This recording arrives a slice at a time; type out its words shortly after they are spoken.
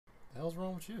hell's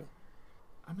wrong with you?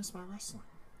 I miss my wrestling.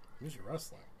 You miss your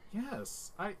wrestling.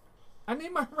 Yes, I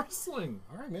need my wrestling.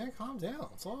 All right, man, calm down.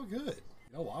 It's all good.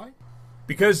 You know why?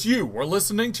 Because you are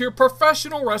listening to your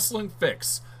professional wrestling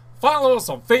fix. Follow us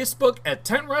on Facebook at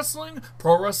 10 Wrestling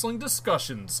Pro Wrestling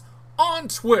Discussions, on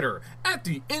Twitter at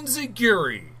the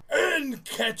Inziguri, and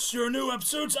catch your new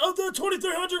episodes of the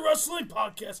 2300 Wrestling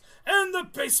Podcast and the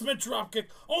Basement Dropkick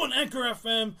on Anchor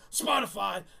FM,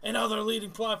 Spotify, and other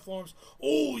leading platforms.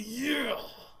 Oh, yeah.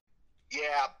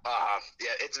 Yeah,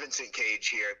 it's Vincent Cage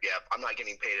here. Yeah, I'm not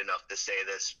getting paid enough to say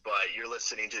this, but you're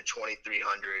listening to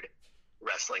 2300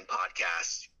 Wrestling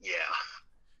Podcast. Yeah.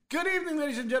 Good evening,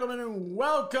 ladies and gentlemen, and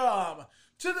welcome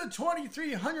to the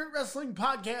 2300 Wrestling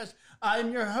Podcast.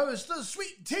 I'm your host, the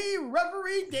Sweet Tea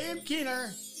Referee, Dave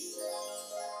Keener.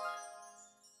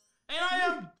 And I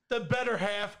am the better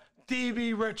half,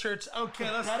 DB Richards. Okay,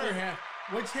 let's Better half.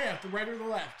 Which half, the right or the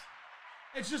left?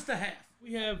 It's just a half.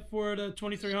 We have for the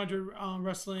 2300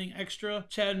 Wrestling Extra,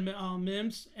 Chad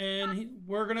Mims, and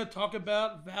we're going to talk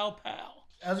about Val Pal.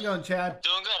 How's it going, Chad?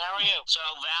 Doing good. How are you? So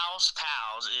Val's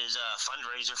Pals is a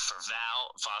fundraiser for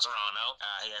Val Fazzarano.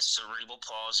 He has cerebral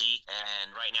palsy,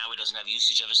 and right now he doesn't have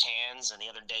usage of his hands. And the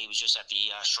other day he was just at the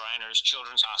Shriners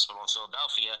Children's Hospital in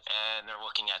Philadelphia, and they're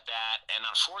looking at that. And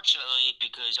unfortunately,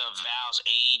 because of Val's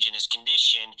age and his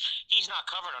condition, he's not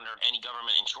covered under any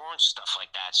government insurance and stuff like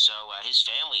that. So his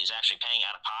family is actually paying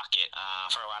out of pocket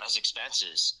for a lot of his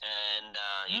expenses. And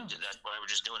that's why we're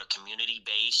just doing a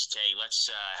community-based, hey, let's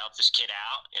help this kid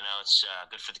out. You know, it's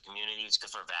good for the community. It's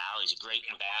good for Val. He's a great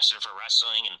ambassador for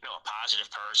wrestling and, a positive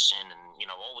person and,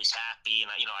 always happy. And,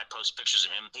 I post pictures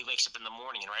of him. He wakes up in the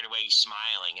morning and right away he's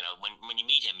smiling. When you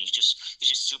meet him, he's just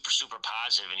super, super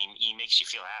positive and he makes you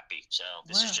feel happy. So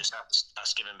this is just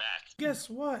us giving back. Guess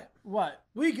what? What?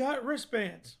 We got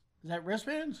wristbands. Is that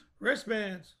wristbands?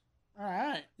 Wristbands. All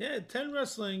right. Yeah, 10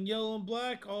 Wrestling, yellow and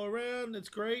black all around. It's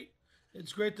great.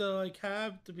 It's great to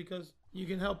because you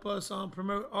can help us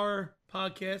promote our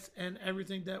podcast and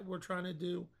everything that we're trying to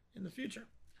do in the future.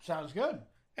 Sounds good.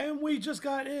 And we just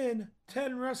got in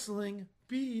 10 Wrestling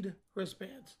bead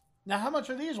wristbands. Now, how much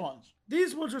are these ones?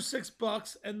 These ones are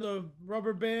 $6, and the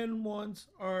rubber band ones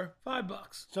are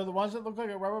 $5. So the ones that look like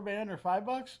a rubber band are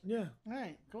 $5? Yeah. All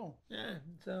right, cool. Yeah.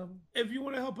 So if you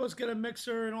want to help us get a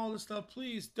mixer and all this stuff,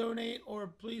 please donate or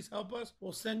please help us.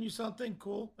 We'll send you something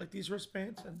cool like these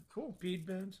wristbands and cool bead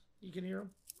bands. You can hear them.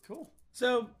 Cool.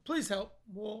 So please help.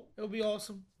 It'll be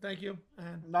awesome. Thank you.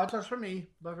 And not just for me,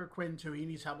 but for Quinn too. He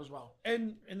needs help as well.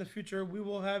 And in the future, we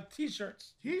will have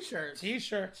T-shirts.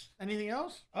 T-shirts. Anything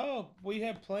else? Oh, we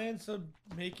have plans of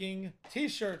making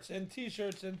T-shirts. And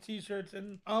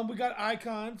we got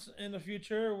icons in the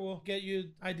future. We'll get you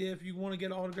an idea if you want to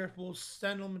get autographed. We'll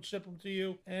send them and ship them to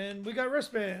you. And we got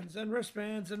wristbands and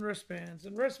wristbands and wristbands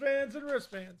and wristbands and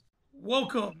wristbands.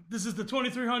 Welcome. This is the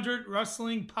 2300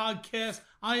 Wrestling Podcast.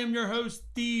 I am your host,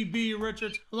 DB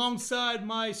Richards, alongside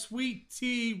my sweet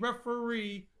tea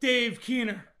referee, Dave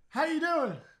Keener. How you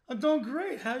doing? I'm doing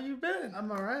great. How you been?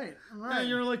 I'm all right. Yeah,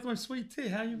 you're like my sweet tea.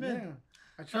 How you been? Yeah,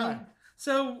 I try.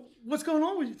 So, what's going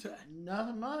on with you today?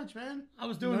 Nothing much, man. I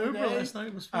was doing Uber last night.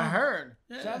 It was fun. I heard.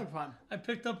 Yeah. Sounded fun. I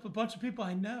picked up a bunch of people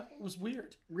I know. It was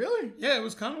weird. Really? Yeah, it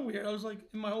was kind of weird. I was like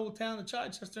in my whole town of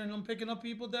Chichester, and I'm picking up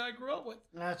people that I grew up with.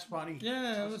 That's funny.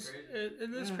 Yeah,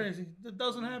 it is crazy. It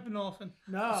doesn't happen often.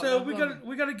 No. So we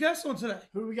got a guest on today.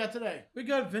 Who we got today? We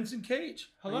got Vincent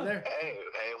Cage. Hello. There? Hey,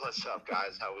 what's up,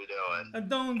 guys? How we doing? I'm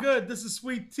doing good. This is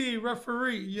Sweet Tea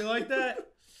Referee. You like that?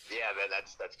 Yeah, man,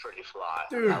 that's pretty fly.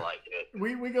 Dude, I like it.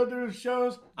 We go through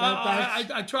shows.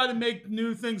 I try to make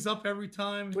new things up every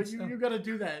time. But you got to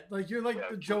do that. Like you're like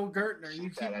the Joel Gertner. You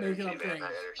keep making up things.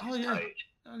 Oh yeah.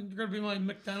 You're gonna be my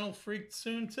McDonald freak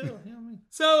soon too. You know what I mean?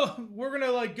 So we're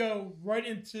gonna go right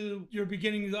into your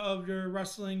beginning of your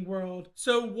wrestling world.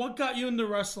 So what got you into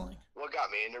wrestling? What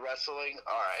got me into wrestling?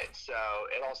 All right, so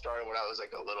it all started when I was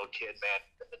like a little kid, man,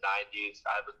 in the 90s.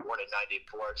 I was born in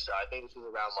 94, so I think this was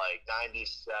around like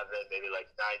 97, maybe like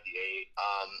 98.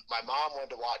 My mom wanted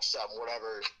to watch some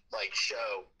whatever like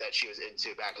show that she was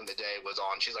into back in the day was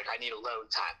on. She's like, I need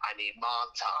alone time. I need mom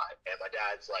time. And my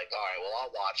dad's like, all right, well,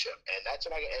 I'll watch him. And that's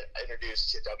when I got introduced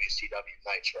to WCW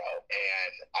Nitro.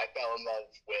 And I fell in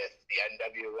love with the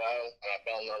NWO, and I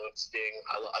fell in love with Sting.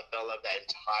 I fell in love with that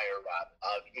entire rap.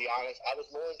 To be honest, I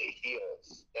was more into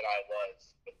heels than I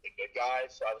was with the good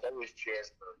guys, so I was always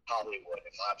cheering for Hollywood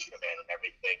and Macho Man and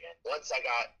everything. And once I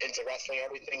got into wrestling,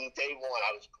 everything, day one,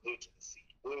 I was glued to the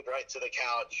seat. Glued right to the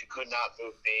couch. You could not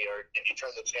move me, or if you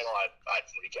turned the channel, I'd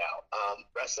freak out.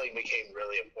 Wrestling became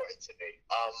really important to me.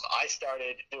 I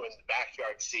started doing the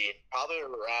backyard scene probably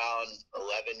around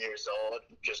 11 years old,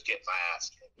 just getting my ass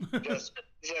kicked. Just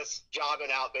just jobbing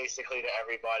out basically to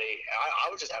everybody. I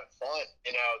was just having fun.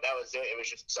 That was it. It was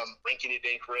just some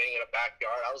rinky-dink ring in a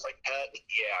backyard. I was like, heck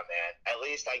yeah, man. At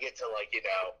least I get to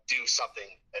do something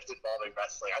that's involving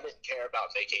wrestling. I didn't care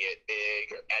about making it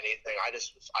big or anything. I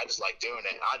just like doing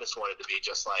it. I just wanted to be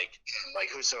just like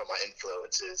who's some of my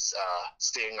influences?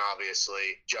 Sting,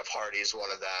 obviously. Jeff Hardy's one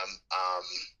of them.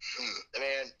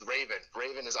 Man,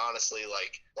 Raven is honestly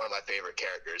one of my favorite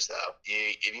characters, though.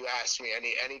 If you ask me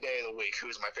any day of the week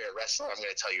who's my favorite wrestler, I'm going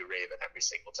to tell you Raven every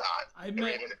single time.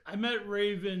 I met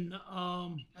Raven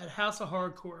at House of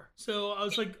Hardcore. So I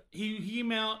was like, he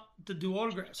came out to do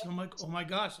autographs. And I'm like, oh my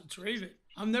gosh, it's Raven.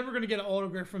 I'm never going to get an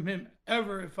autograph from him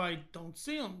ever if I don't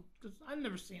see him. Because I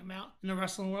never see him out in the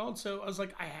wrestling world. So I was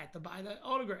like, I had to buy that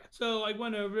autograph. So I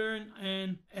went over there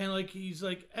and he's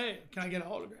like, hey, can I get an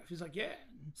autograph? He's like, yeah.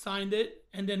 Signed it.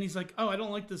 And then he's like, oh, I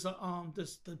don't like this,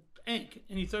 the ink,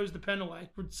 and he throws the pen away.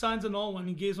 Signs an old one.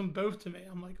 He gives them both to me.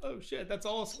 I'm like, oh shit, that's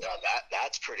awesome. No,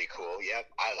 that's pretty cool. Yep,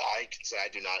 I can say I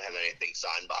do not have anything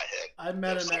signed by him. I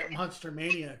met him at Monster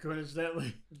Mania,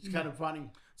 coincidentally. It's kind of funny.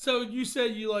 So you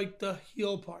said you like the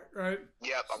heel part, right?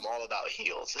 Yep, I'm all about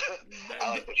heels. I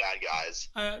like the bad guys.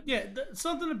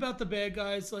 Something about the bad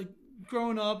guys. Like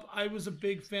growing up, I was a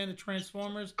big fan of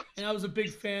Transformers, and I was a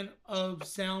big fan of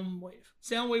Soundwave.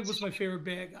 Soundwave was my favorite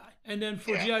bad guy. And then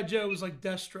for G.I. Joe, it was like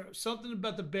Destro. Something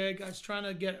about the bad guys trying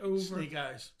to get over. Snake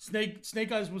Eyes.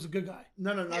 Snake Eyes was a good guy.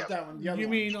 No, not that one. The other you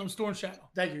one. mean Storm Shadow?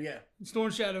 Thank you, yeah.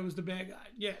 Storm Shadow was the bad guy.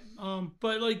 Yeah.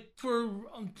 But for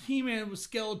He-Man with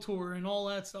Skeletor and all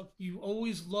that stuff, you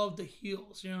always loved the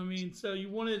heels. You know what I mean? So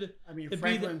you wanted to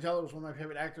Frank Langella was one of my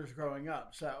favorite actors growing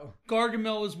up. So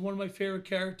Gargamel was one of my favorite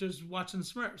characters watching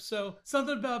Smurfs. So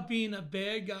something about being a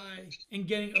bad guy and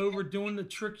getting over, doing the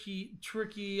tricky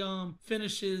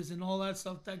finishes and all that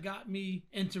stuff that got me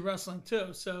into wrestling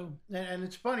too. So and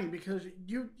it's funny because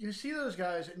you see those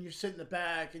guys and you sit in the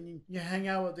back and you hang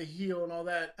out with the heel and all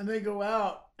that, and they go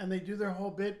out and they do their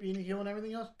whole bit being a heel and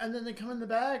everything else, and then they come in the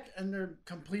back and they're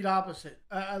complete opposite.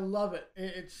 I love it.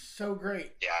 It's so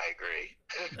great. Yeah, I agree.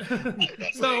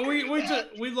 So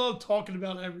we love talking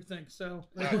about everything. So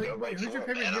who's your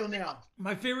favorite heel now?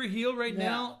 My favorite heel right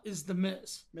now is The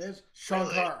Miz. Miz?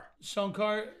 Shankar.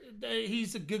 Shankar,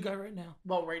 he's a good guy right now.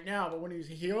 Well, right now, but when he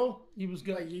was a heel, he was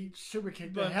good. He super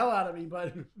kicked the hell out of me,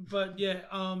 but yeah,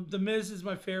 The Miz is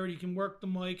my favorite. He can work the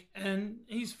mic and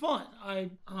he's fun.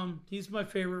 He's my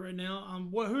favorite right now.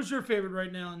 Who's your favorite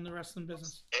right now in the wrestling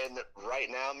business? And right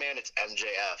now, man, it's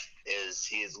MJF.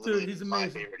 He is literally he's my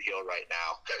favorite heel right now.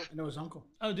 I know his uncle.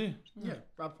 Oh, dude. Yeah,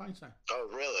 Rob Feinstein. Oh,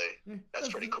 really? Yeah. That's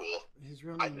pretty cool. His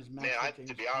real name is Matt. Man,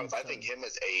 to be honest, I think him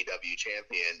as AEW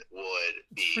champion would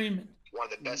be Freeman. One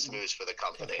of the best moves for the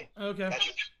company. Okay.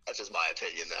 That's just my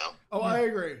opinion, though. Oh, I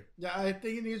agree. Yeah, I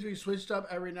think it needs to be switched up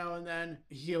every now and then.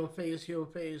 Heel face,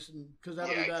 because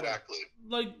that'll be better. Exactly.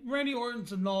 Like Randy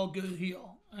Orton's an all good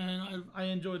heel, and I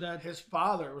enjoy that. His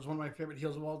father was one of my favorite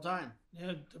heels of all time.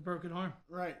 Yeah, the broken arm.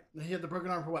 Right. He had the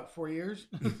broken arm for what, 4 years?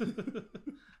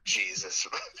 Jesus.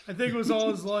 I think it was all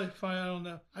his life. I don't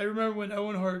know. I remember when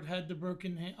Owen Hart had the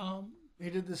broken he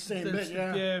did the same bit,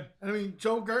 yeah. Yeah. I mean,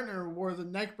 Joe Gertner wore the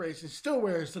neck brace and still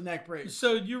wears the neck brace.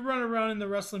 So you run around in the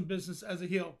wrestling business as a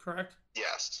heel, correct?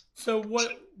 Yes. So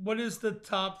what is the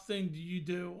top thing do you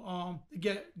do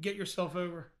to get yourself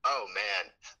over? Oh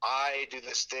man, I do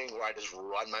this thing where I just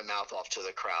run my mouth off to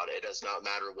the crowd. It does not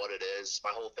matter what it is. My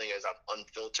whole thing is I'm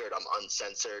unfiltered, I'm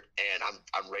uncensored, and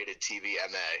I'm rated TV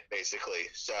MA basically.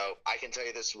 So I can tell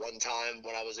you this one time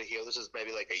when I was a heel. This was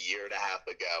maybe like a year and a half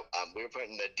ago. We were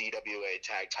putting the DWA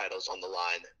tag titles on the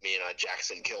line. Me and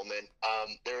Jackson Killman.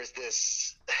 There was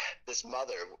this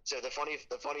mother. So the funny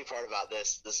part about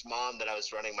this mom that I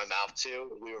was running my mouth to,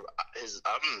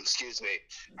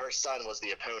 her son was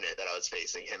the opponent that I was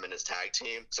facing, him and his tag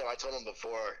team. So I told him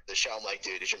before the show, I'm like,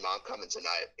 dude, is your mom coming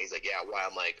tonight? He's like, yeah, why?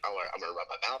 I'm like, I'm gonna run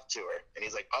my mouth to her. And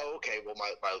he's like, oh, okay, well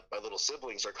my little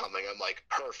siblings are coming. I'm like,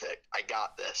 perfect, I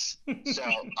got this. So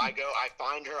I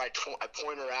find her, I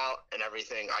point her out and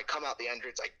everything. I come out the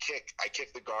entrance, I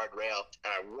kick the guardrail, and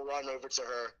I run over to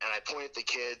her and I point at the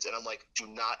kids and I'm like, do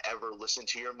not ever listen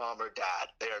to your mom or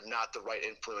dad. They are not the right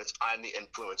influence. I'm the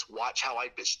influence. Watch how I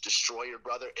destroy your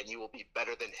brother and you will be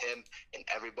better than him and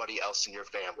everybody else in your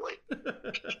family.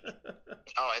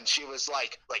 Oh, and she was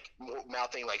like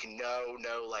mouthing like no,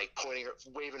 like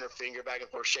waving her finger back and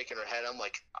forth, shaking her head. I'm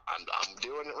like, I'm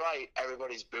doing it right.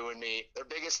 Everybody's booing me. Their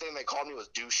biggest thing they called me was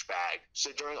douchebag.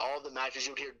 So during all the matches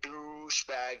you would hear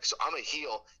douchebag. So I'm a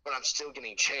heel, but I'm still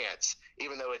getting chants,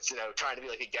 even though it's trying to be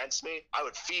like against me. I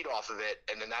would feed off of it,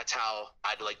 and then that's how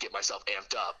I'd like get myself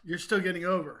amped up. You're still getting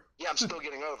over. Yeah, I'm still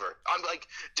getting over. I'm like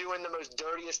doing the most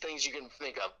dirtiest things you can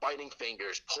think of: biting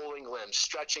fingers, pulling limbs,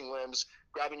 stretching limbs,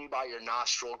 grabbing you by your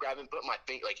nostril, putting my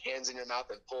hands in your mouth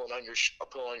and pulling on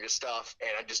your stuff,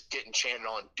 and I'm just getting chanted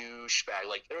on douchebag.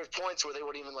 Like there were points where they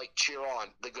wouldn't even like cheer on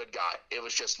the good guy. It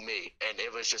was just me, and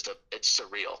it was just it's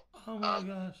surreal. Oh my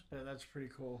gosh. Yeah, that's pretty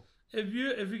cool. If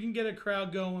you can get a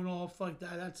crowd going off like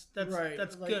that, that's Right.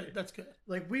 That's Like, good. That's good.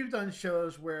 Like we've done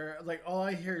shows where like all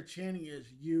I hear chanting is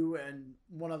you and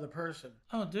one other person.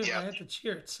 Oh, dude, Yeah. I had to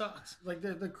cheer. It sucks. Like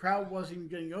the crowd wasn't even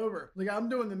getting over. Like I'm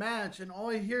doing the match and all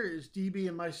I hear is DB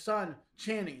and my son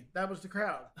chanting. That was the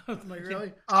crowd. I'm like,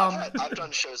 really? I've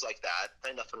done shows like that.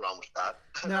 Ain't nothing wrong with that.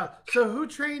 Now, so who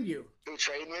trained you? Who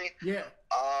trained me? Yeah.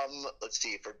 Let's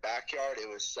see. For backyard, it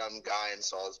was some guy in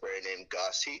Salisbury named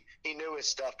Gus. He knew his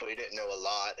stuff, but he didn't know a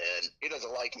lot, and he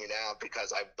doesn't like me now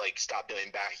because I stopped doing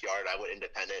backyard. I went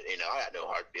independent. I had no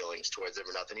hard feelings towards him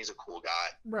or nothing. He's a cool guy.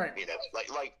 Right.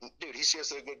 Dude, he's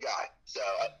just a good guy. So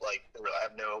I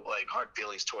have no hard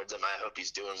feelings towards him. I hope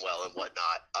he's doing well and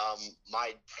whatnot.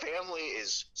 My family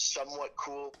is somewhat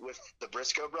cool with the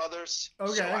Briscoe brothers.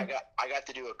 Okay. So I got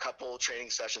to do a couple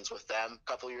training sessions with them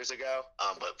a couple years ago.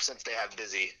 But since they have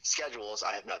busy schedules,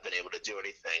 I have not been able to do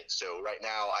anything. So right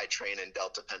now I train in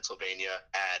Delta, Pennsylvania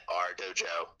at our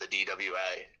dojo, the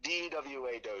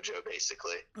DWA dojo,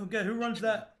 basically. Okay, who runs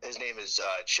that? His name is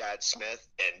Chad Smith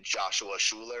and Joshua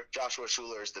Schuler. Joshua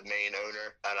Schuler is the main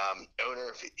owner,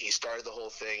 and he started the whole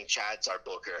thing. Chad's our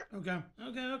booker. Okay.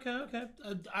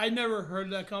 I never heard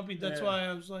of that company. That's Yeah. why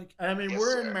I was like, I mean, Yes,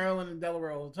 we're sir. in Maryland and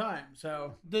Delaware all the time,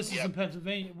 so this is Yep. in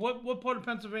Pennsylvania. What part of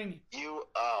Pennsylvania?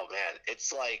 Oh man,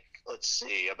 it's let's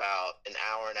see, about an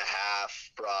hour and a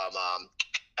half from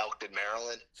Elkton,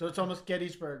 Maryland. so it's almost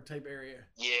Gettysburg type area.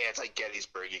 Yeah, it's like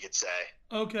Gettysburg, you could say.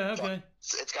 Okay.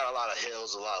 It's got a lot of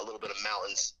hills, a little bit of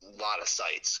mountains, a lot of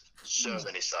sites. So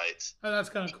many sites. Oh, that's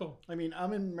kind of cool. I mean,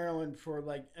 I'm in Maryland for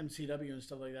like MCW and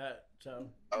stuff like that, so.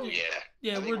 Oh yeah.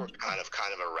 Yeah, I think we're- we're kind of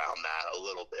around that a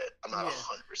little bit. I'm not Yeah.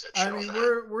 100% sure I mean, on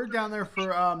that. we're down there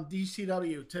for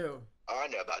DCW too. Oh, I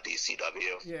know about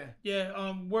DCW. Yeah.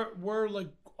 Yeah, we're like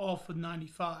off of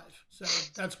 95, so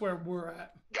that's where we're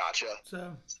at. Gotcha.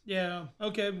 So yeah,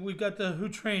 okay, we got the who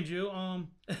trained you.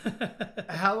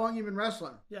 How long you been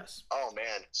wrestling? Yes. Oh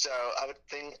man. So I would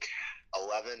think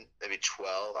 11, maybe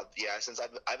 12. Yeah, since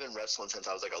I've been wrestling since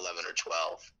I was like 11 or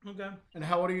 12. Okay. And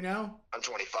how old are you now? I'm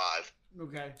 25.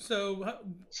 Okay. So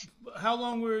how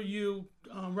long were you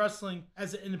wrestling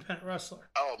as an independent wrestler?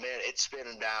 Oh man, it's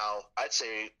been now I'd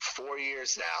say 4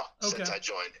 years now since Okay. I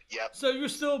joined. Yep. So you're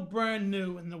still brand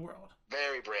new in the world.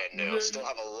 Very brand new. Still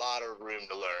have a lot of room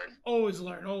to learn. Always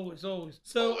learn, always. So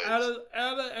Always.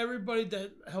 out of everybody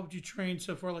that helped you train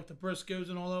so far, like the Briscoes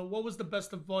and all that, what was the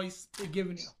best advice they've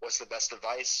given you? What's the best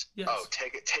advice? Yes. Oh,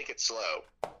 take it slow.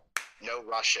 No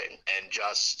rushing, and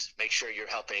just make sure you're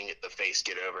helping the face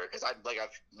get over. Because I pointed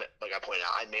out,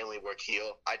 I mainly work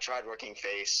heel. I tried working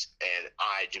face, and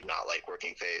I do not like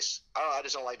working face. I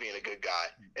just don't like being a good guy.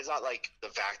 It's not like the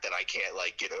fact that I can't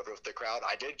get over with the crowd.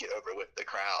 I did get over with the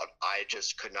crowd. I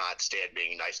just could not stand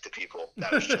being nice to people.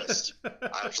 That was just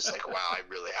I was just like, wow, I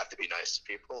really have to be nice to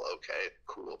people. Okay,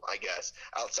 cool, I guess.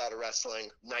 Outside of wrestling,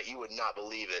 you would not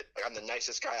believe it. I'm the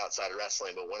nicest guy outside of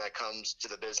wrestling, but when it comes to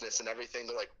the business and everything,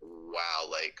 they're like, wow.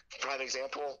 Prime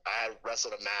example, I had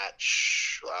wrestled a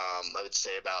match, I would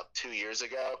say about 2 years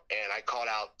ago, and I called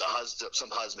out some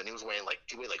husband. He weighed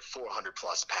like 400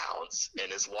 plus pounds,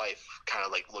 and his wife kind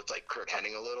of looked like Kurt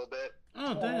Hennig a little bit.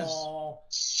 Oh, damn. Aw.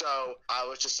 So I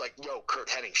was just like, yo, Kurt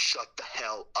Hennig, shut the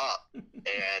hell up.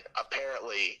 And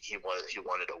apparently he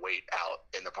wanted to wait out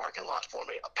in the parking lot for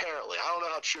me. Apparently. I don't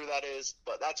know how true that is,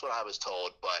 but that's what I was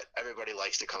told. But everybody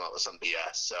likes to come up with some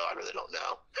BS, so I really don't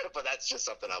know. But that's just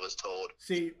something I was told.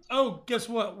 See, Oh, guess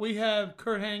what? We have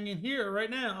Kurt hanging here right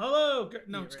now. Hello. Kurt.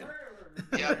 No, I'm just kidding.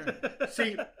 Yeah.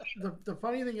 see, the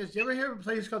funny thing is, you ever hear of a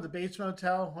place called the Bates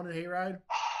Motel, Haunted Hayride?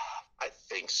 I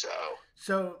think so.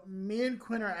 So me and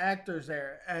Quinn are actors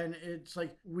there, and it's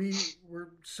like we're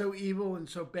so evil and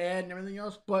so bad and everything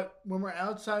else. But when we're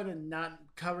outside and not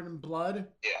covered in blood,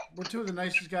 Yeah. we're two of the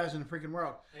nicest guys in the freaking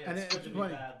world. and it's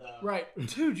funny, right?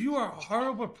 Dude, you are a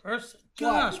horrible person.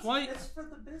 Gosh, why? It's for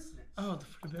the business. Oh,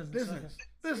 for the business.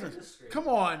 Business. industry. Come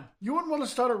on, you wouldn't want to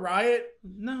start a riot,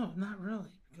 No, not really.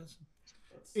 Because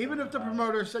even if the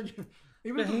promoter said,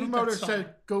 even I if the hate that promoter song.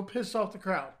 said, "Go piss off the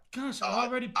crowd." gosh, Oh, I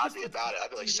already I'd pissed be the about it. I'd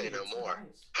be like, say no more.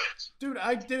 Dude,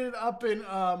 I did it up in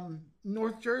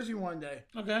North Jersey one day.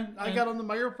 Okay. I got on the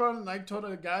microphone and I told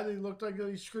a guy that he looked like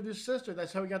he screwed his sister.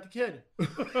 That's how he got the kid.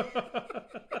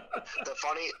 The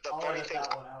funny thing,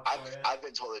 I've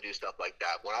been told to do stuff like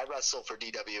that. When I wrestled for DWA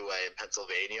in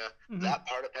Pennsylvania, that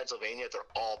part of Pennsylvania, they're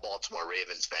all Baltimore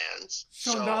Ravens fans.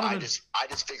 Sean So Donovan. I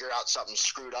just figure out something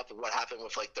screwed up with what happened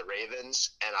with like the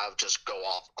Ravens, and I'll just go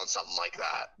off on something like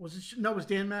that. Was it? No, it was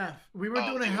Dan Maff. We were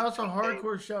doing a dude, House of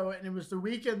Hardcore show, and it was the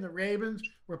weekend the Ravens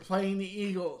were playing the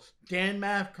Eagles. Dan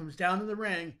Maff comes down to the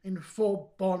ring in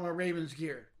full Baltimore Ravens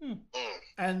gear.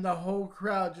 And the whole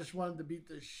crowd just wanted to beat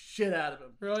the shit out of him.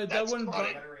 Really? That That's wouldn't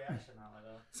funny. bother. reaction that way,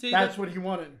 though. See, That's what he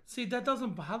wanted. See, that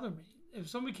doesn't bother me. If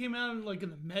somebody came out in like in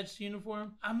the Mets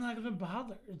uniform, I'm not gonna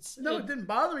bother. It didn't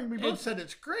bother me. We both said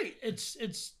it's great. It's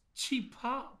cheap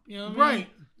pop, you know what I mean? Right.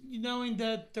 You knowing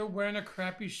that they're wearing a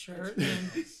crappy shirt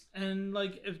and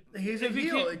like if He's a if he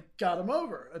heel. came- It got him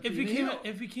over. if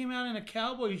he came out in a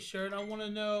cowboy shirt, I want to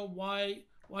know why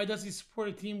does he support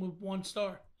a team with 1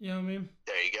 star? You know what I mean?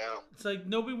 There you go. It's like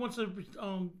nobody wants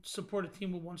to support a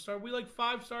team with 1 star. We like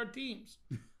 5-star teams.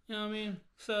 You know what I mean?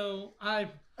 So All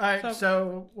right.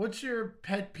 So, what's your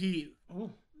pet peeve?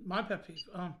 my pet peeve.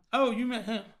 You met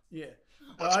him. Yeah.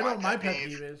 What's I know my what my pet pet peeve?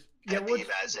 peeve is. Pet what's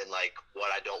peeve as in like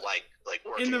what I don't like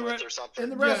working In the with re- or something. in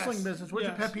the Yes. wrestling business? What's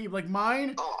your Yes. pet peeve? Like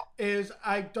mine Oh. is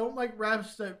I don't like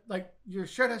refs that like your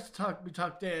shirt has to be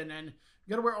tucked in and you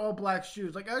got to wear all black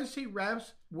shoes. Like I see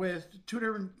refs with 2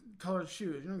 different colored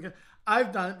shoes. You know,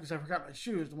 I've done it because I forgot my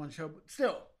shoes the one show, but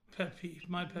still. Pet peeve.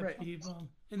 My pet Right. peeve.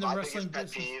 In the My wrestling biggest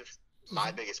pet business. peeve.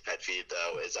 My biggest pet peeve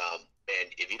though is man,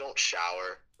 if you don't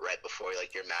shower right before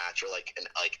like your match or like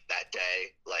that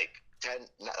day, like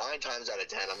 9 times out of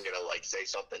 10 I'm gonna like say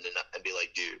something and be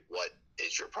like, dude, what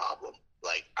is your problem?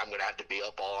 Like I'm gonna have to be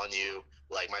up all on you,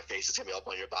 like my face is gonna be up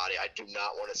on your body. I do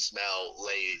not want to smell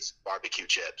Lay's barbecue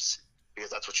chips because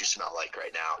that's what you smell like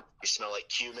right now. You smell like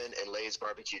cumin and Lay's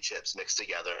barbecue chips mixed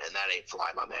together, and that ain't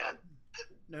fly, my man.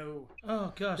 No.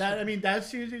 Oh gosh.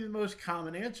 That's usually the most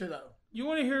common answer though. You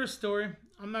want to hear a story?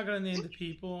 I'm not going to name the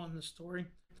people in the story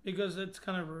because it's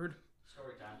kind of rude.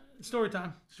 Story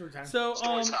time. Story time. So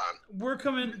Story time. we're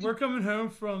coming home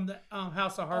from the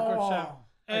House of Hardcore show,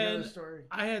 I know and the story.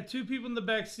 I had 2 people in the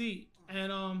back seat,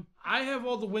 and I have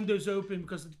all the windows open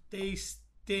because they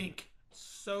stink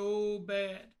so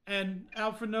bad. And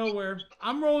out for nowhere,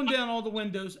 I'm rolling down all the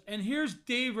windows, and here's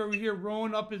Dave over here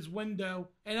rolling up his window,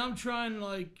 and I'm trying to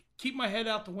like keep my head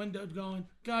out the window, going,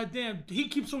 God damn, he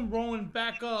keeps on rolling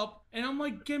back up, and I'm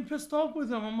like getting pissed off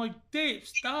with him. I'm like, Dave,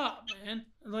 stop, man.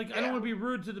 Like I don't want to be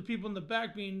rude to the people in the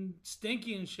back being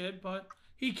stinky and shit, but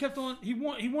he kept on. He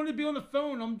wanted to be on the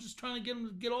phone. I'm just trying to get him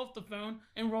to get off the phone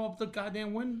and roll up the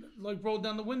goddamn window, like roll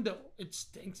down the window. It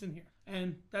stinks in here,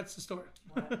 and that's the story.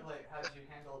 How did you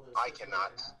handle this? I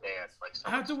cannot stand like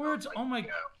someone Afterwards, smells oh my you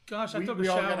know. gosh, I took a We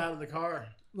all got shower. out of the car.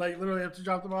 Like literally after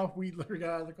drop them off, we literally got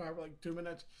out of the car for like 2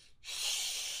 minutes.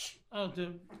 Oh,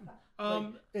 dude. Like,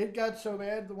 it got so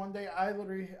bad the one day I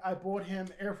bought him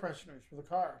air fresheners for the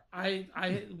car. I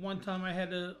one time I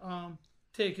had to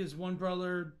take his one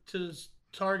brother to his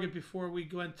Target before we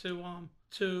went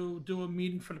to do a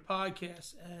meeting for the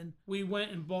podcast, and we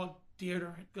went and bought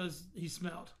deodorant because he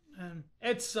smelled, and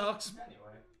it sucks.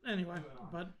 Anyway,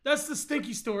 but that's the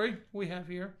stinky story we have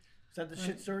here. Is that the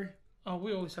shit story? Oh,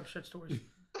 we always have shit stories.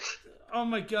 Oh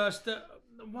my gosh,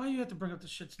 why do you have to bring up the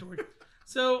shit story?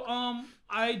 So,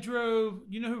 I drove.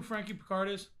 You know who Frankie Picard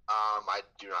is? I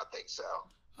do not think so.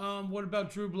 What about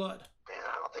Drew Blood? Man,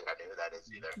 I don't think I knew who that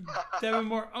is either. Devin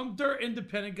Moore. They're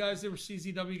independent guys. They were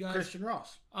CZW guys. Christian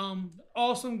Ross.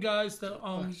 Awesome guys. That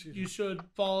excuse you should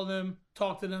follow them,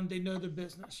 talk to them. They know their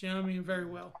business. You know what I mean? Very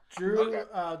well. Drew,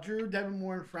 Devin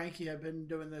Moore, and Frankie have been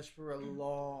doing this for a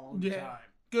long time.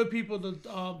 Good people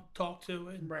to talk to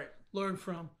and Right. learn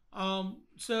from.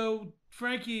 So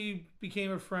Frankie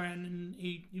became a friend, and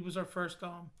he was our first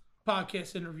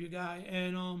podcast interview guy,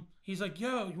 and he's like,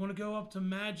 yo, you want to go up to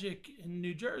Magic in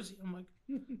New Jersey? I'm like,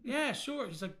 yeah, sure.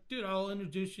 He's like, dude, I'll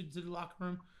introduce you to the locker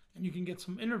room and you can get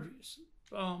some interviews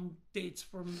dates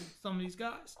from some of these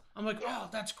guys. I'm like, oh,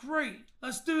 that's great,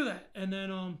 let's do that. And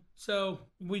then so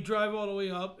we drive all the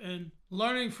way up and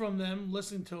learning from them,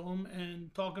 listening to them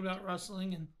and talking about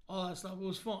wrestling and all that stuff. It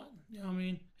was fun, you know what I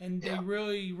mean? And they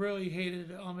really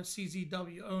hated a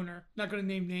CZW owner. Not going to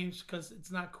name names because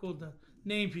it's not cool to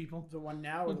name people. The one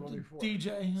now or the one before?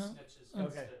 DJ, huh?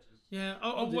 Okay. Yeah.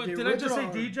 The Did I just say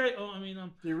original- DJ? Oh, I mean,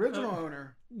 The original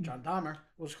owner, John Dahmer,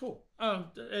 was cool.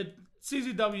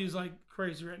 CZW is like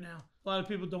crazy right now. A lot of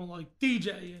people don't like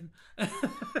DJ, and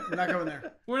We're not going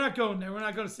there. We're not going there. We're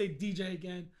not going to say DJ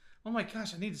again. Oh my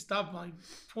gosh, I need to stop like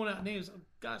pulling out names. Oh,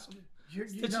 gosh, You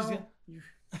Stitches know, get- you,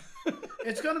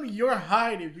 It's gonna be your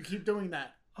hide if you keep doing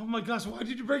that. Oh my gosh, why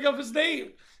did you bring up his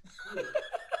name?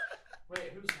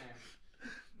 Wait, whose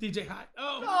name? DJ Hyde.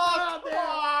 Oh,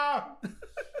 Oh,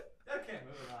 Okay,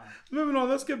 moving on. moving on.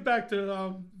 Let's get back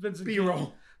to Vincent B-roll.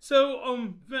 Cage.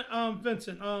 So,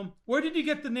 Vincent, where did you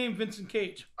get the name Vincent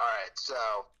Cage? All right, so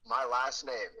my last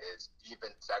name is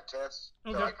Vincent. Okay.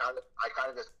 So I kind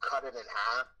of just cut it in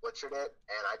half, butchered it,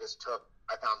 and I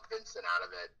found Vincent out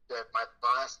of it. My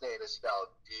last name is spelled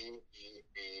Devincentis.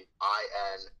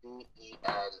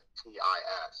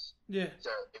 Yeah.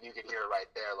 So if you can hear it right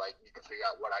there, like you can figure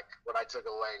out what I took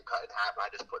away and cut in half, and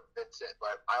I just put Vincent.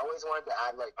 But I always wanted to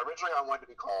add, like, originally I wanted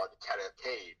to be called Kenneth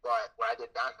Cage, but when I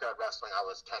did backyard wrestling, I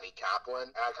was Kenny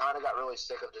Kaplan, and I kind of got really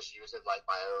sick of just using like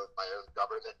my own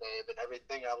government name and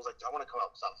everything. I was like, I want to come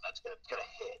up with something that's gonna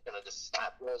hit, gonna just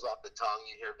snap rolls off the tongue.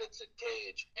 You hear Vincent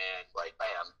Cage, and like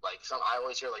bam, like I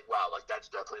always hear like, wow, like that's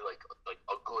definitely like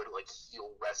a good like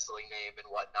heel wrestling name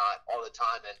and whatnot all the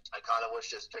time. And I kind of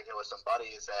was just drinking with some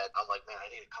buddies, and I'm like, man, I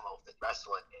need to come up with a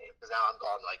wrestling name because now I'm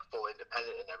gone like full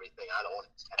independent and everything. I don't want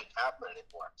to Kenny Kaplan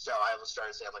anymore. So I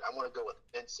started saying, like, I want to go with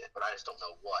Vincent, but I just don't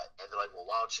know what. And they're like, well,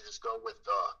 why don't you just go with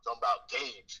something about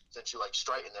Cage, since you like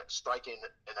striking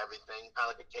and everything, kind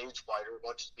of like a cage fighter.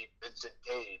 Why don't you just be Vincent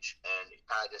Cage? And it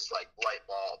kind of just like light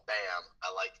bulb, bam,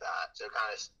 I like that. So kind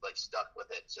of like stuck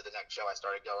with it. So the next show I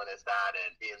started going as that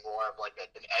and being more of like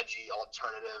an edgy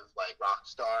alternative like rock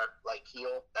star like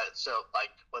heel. So like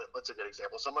what's a good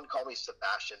example? Someone called me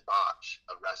Sebastian Bach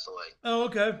of wrestling. Oh,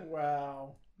 okay.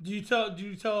 wow. Do you tell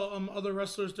other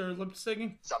wrestlers they're lip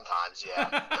syncing? Sometimes,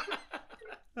 yeah.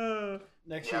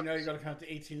 Next thing you know, you gotta count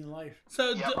to 18 in life.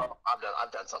 So, Yeah,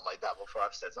 I've done something like that before.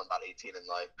 I've said something about 18 in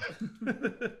life.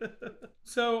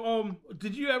 so,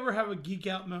 did you ever have a geek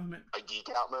out moment? A geek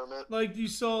out moment? Like you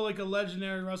saw like a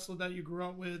legendary wrestler that you grew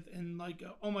up with, and like,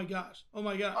 oh my gosh, oh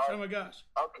my gosh, oh my gosh.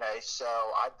 Okay, so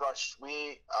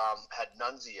we had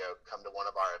Nunzio come to one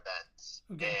of our events.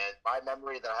 Okay. And my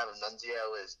memory that I have of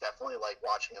Nunzio is definitely like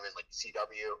watching him in like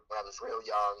CW when I was real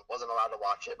young. Wasn't allowed to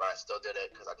watch it, but I still did it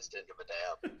because I just didn't give a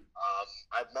damn.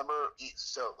 I remember I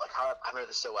remember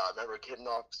this so well. I remember getting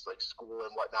off like school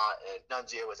and whatnot, and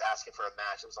Nunzio was asking for a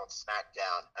match. It was on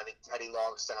SmackDown. I think Teddy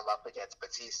Long sent him up against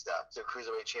Batista, so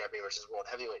cruiserweight champion versus world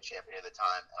heavyweight champion at the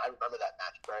time. And I remember that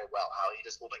match very well. How he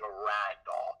just looked like a rag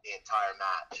doll the entire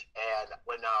match. And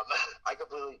when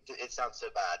it sounds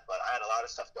so bad, but I had a lot of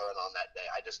stuff going on that day.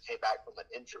 I just came back from an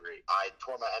injury. I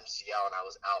tore my MCL and I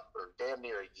was out for damn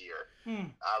near a year.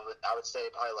 I would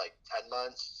say probably like 10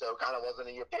 months. So kind of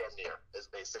wasn't a year, damn near is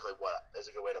basically what is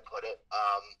a good way to put it.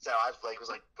 So I was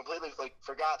completely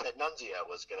forgot that Nunzio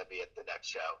was going to be at the next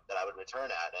show that I would return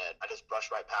at, and I just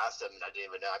brushed right past him, and I didn't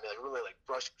even know. I mean, like really like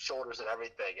brushed shoulders and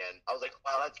everything, and I was like,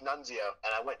 wow, that's Nunzio.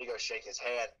 And I went to go shake his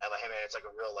hand, and I'm like, hey man, it's like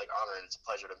a real like honor and it's a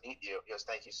pleasure to meet you. He goes,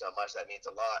 thank you so much, that means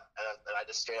a lot. And I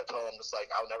just straight up told him, just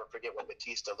like, I'll never forget when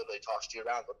Batista literally tossed you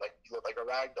around, you look like a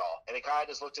rag doll. And he kind of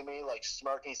just looked at me like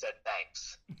smirked, and he said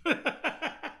thanks.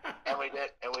 And we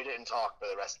didn't talk for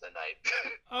the rest of the night.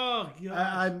 Oh god.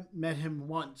 I met him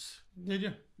once. Did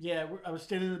you? Yeah, I was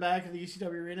standing in the back of the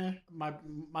ECW arena. My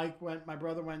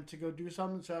brother went to go do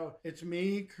something. So it's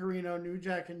me, Carino, New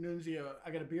Jack, and Nunzio.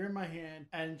 I got a beer in my hand,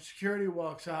 and security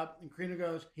walks up, and Carino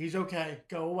goes, he's okay,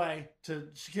 go away, to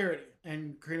security.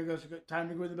 And Carino goes, time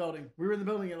to go in the building. We were in the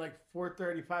building at like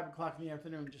 4:30, 5 o'clock in the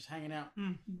afternoon, just hanging out.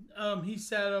 He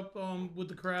sat up with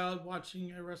the crowd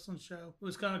watching a wrestling show. It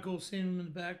was kind of cool seeing him in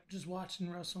the back, just watching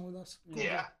wrestling with us. Cool.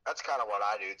 Yeah, that's kind of what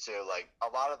I do too. Like a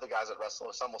lot of the guys that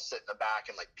wrestle, some will sit in the back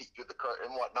and like peek through the curtain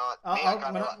and whatnot.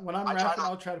 When I'm rapping,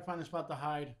 I'll try to find a spot to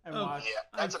hide and watch. Yeah,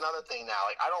 that's another thing now.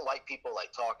 Like I don't like people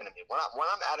like talking to me when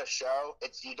I'm at a show.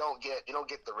 It's you don't get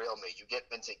the real me. You get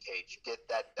Vincent Cage. You get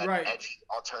that right. Edgy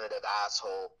alternative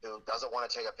asshole who doesn't want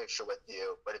to take a picture with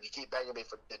you. But if you keep begging me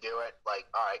to do it, like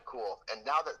all right, cool. And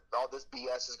now that all this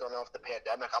BS is going on with the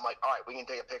pandemic, I'm like, all right, we can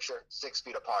take a picture 6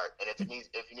 feet apart. And if you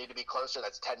need to be closer,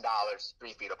 that's $10,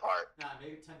 3 feet apart. Nah,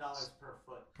 maybe $10 per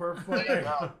foot. Per foot. There you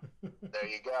go. There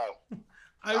you go.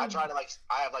 I try to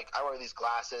I wear these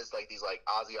glasses, like these like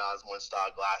Ozzy Osbourne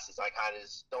style glasses. I kind of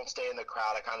just don't stay in the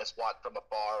crowd. I kind of just watch from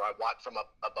afar. Or I watch from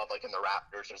above, like in the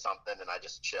rafters or something, and I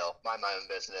just chill, mind my own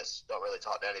business. Don't really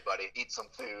talk to anybody. Eat some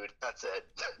food. That's it.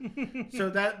 So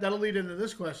that'll lead into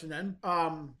this question then.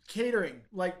 Catering.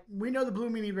 Like we know the Blue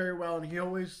Meanie very well, and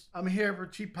I'm here for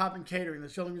cheap pop and catering.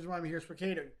 That's the only reason why I'm here is for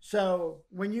catering. So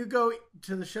when you go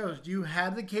to the shows, do you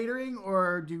have the catering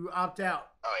or do you opt out?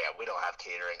 Oh yeah, we don't have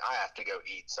catering. I have to go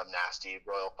eat some nasty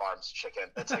Royal Farms chicken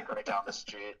that's like right down the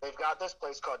street. They've got this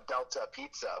place called Delta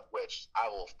Pizza, which I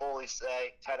will fully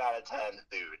say 10 out of 10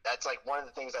 food. That's like one of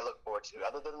the things I look forward to.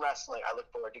 Other than wrestling, I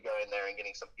look forward to going there and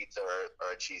getting some pizza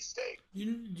or a cheesesteak.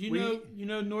 You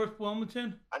know North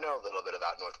Wilmington? I know a little bit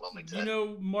about North Wilmington. Do you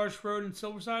know Marsh Road and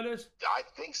Silverside is? I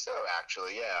think so,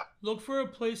 actually, yeah. Look for a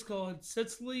place called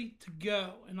Sicily to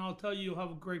Go, and I'll tell you you'll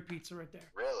have a great pizza right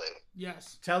there. Really?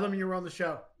 Yes. Tell them you were on the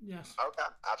show. Yes. Okay,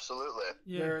 absolutely.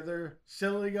 Yeah. Their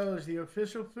Silly Go is the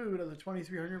official food of the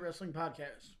 2300 Wrestling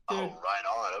Podcast. Oh, Dude. right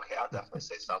on. Okay, I'll definitely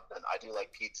say something. I do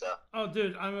like pizza. Oh,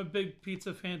 dude, I'm a big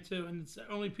pizza fan too, and it's the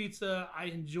only pizza I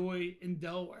enjoy in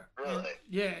Delaware. Really? And,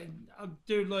 yeah,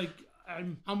 dude, like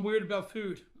I'm weird about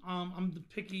food. I'm the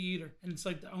picky eater, and it's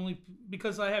like the only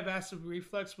because I have acid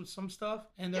reflux with some stuff,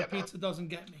 and their Yeah, man. pizza doesn't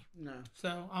get me. No.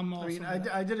 So I'm also. I mean,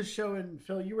 I did a show in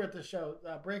Philly. You were at the show,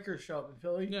 Breaker's show up in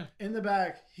Philly. Yeah. In the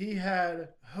back, he had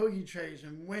hoagie trays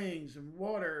and wings and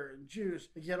water and juice.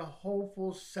 He had a whole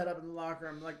full setup in the locker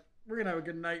room. Like, we're gonna have a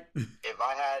good night. If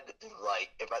I had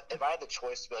if I had the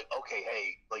choice to be like, okay,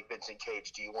 hey, like Vincent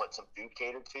Cage, do you want some food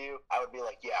catered to you? I would be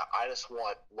like, yeah, I just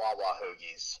want Wawa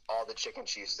hoagies, all the chicken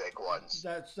cheesesteak ones.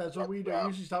 That's what we do. Yeah. We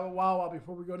usually stop at Wawa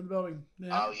before we go to the building.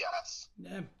 Yeah. Oh yes,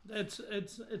 Yeah,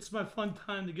 it's my fun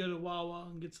time to go to Wawa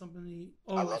and get something to eat.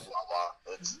 I Always. love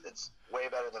Wawa. It's way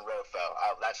better than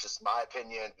Rofo. That's just my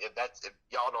opinion. If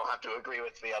y'all don't have to agree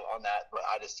with me on that, but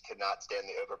I just cannot stand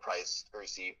the overpriced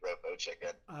greasy Rofo chicken.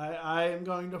 I am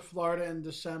going to Florida in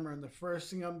December, and the first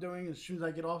thing I'm doing as soon as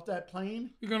I get off that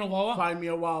plane, You're going to Wawa? find me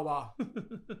a Wawa.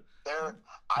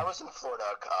 I was in Florida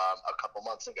a couple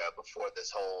months ago before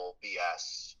this whole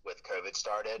BS with COVID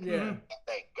started. Yeah.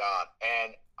 Thank God.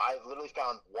 And I literally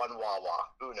found one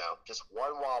Wawa, just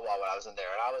one Wawa when I was in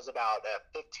there. And I was about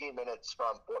 15 minutes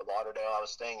from Fort Lauderdale. I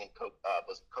was staying in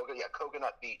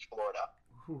Coconut Beach, Florida.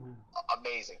 Ooh.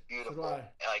 Amazing, beautiful. So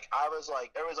And like I was like,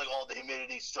 there was like all the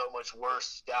humidity so much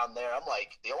worse down there. I'm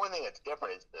like, the only thing that's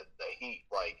different is the heat.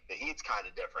 Like the heat's kind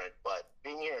of different, but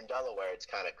being here in Delaware, it's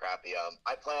kind of crappy.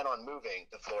 I plan on moving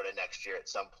to Florida next year at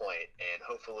some point, and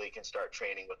hopefully can start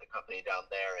training with the company down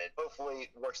there, and hopefully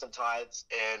work some tides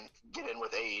and get in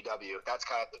with AEW. That's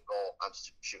kind of the goal I'm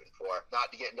shooting for. Not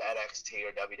to get into NXT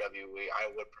or WWE. I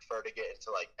would prefer to get into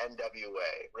like NWA,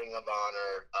 Ring of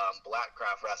Honor,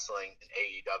 Blackcraft Wrestling, and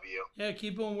AEW. Yeah,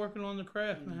 keep on working on the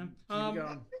craft, man. Keep it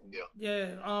going. Thank you.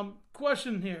 Yeah.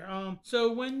 Question here.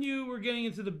 So when you were getting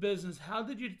into the business, how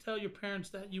did you tell your parents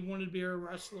that you wanted to be a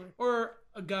wrestler or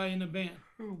a guy in a band?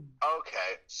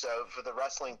 Okay, so for the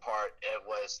wrestling part, it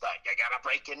was like, you're gonna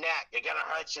break your neck, you're gonna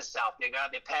hurt yourself, you're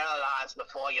gonna be paralyzed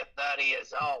before you're 30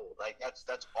 years old. Like that's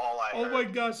all I Oh heard. my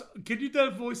gosh! Can you do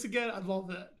that voice again? I love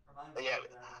that. Remind me Yeah. of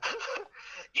that.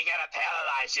 You're gonna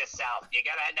paralyze yourself. You're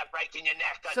gonna end up breaking your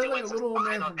neck or Sounds doing like a some little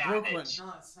man spinal from Brooklyn. damage. No,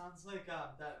 it sounds like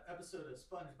that episode of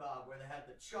SpongeBob where they had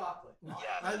the chocolate. Yeah.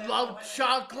 I love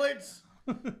chocolates.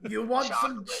 You want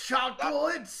some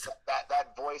chocolates?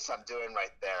 That voice I'm doing right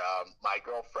there, my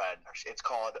girlfriend,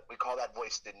 we call that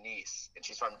voice Denise, and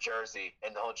she's from Jersey,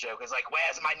 and the whole joke is like,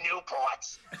 where's my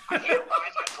Newports? I can't find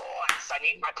my ports. I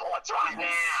need my ports right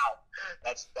now.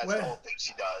 That's the whole thing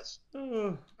she does.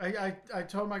 I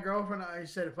told my girlfriend, I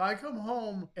said, if I come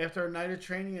home after a night of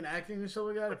training and acting and stuff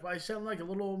like that, if I sound like a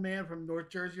little old man from North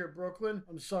Jersey or Brooklyn,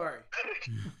 I'm sorry.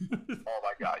 Oh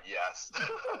my God, yes.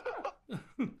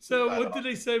 So what did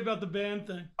they say about the band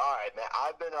thing? All right, man.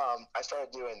 I've been I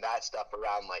started doing that stuff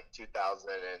around like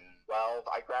 2012.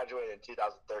 I graduated in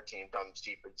 2013 from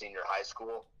Seaford Senior High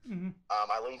School. Mm-hmm.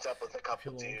 I linked up with a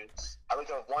couple Feel old. dudes. I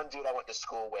linked up with one dude I went to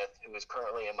school with who is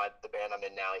currently in the band I'm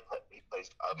in now.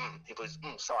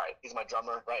 He's my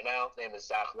drummer right now. His name is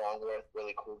Zach Longworth.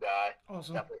 Really cool guy.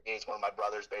 Awesome. Definitely, he's one of my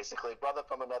brothers, basically. Brother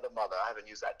from another mother. I haven't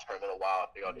used that term in a while.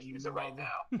 I think I'll just use it right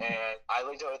now. And I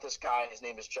linked up with this guy. His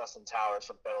name is Justin Towers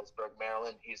from Fredericksburg,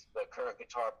 Maryland. He's the current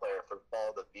guitar player for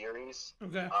Fall the Theories.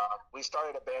 Okay. We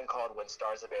started a band called When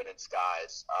Stars Abandon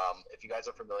Skies. If you guys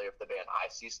are familiar with the band I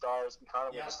See Stars, we kind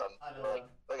of Yeah, were just I know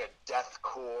like a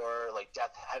deathcore, like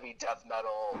heavy death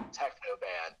metal techno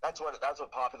band. That's what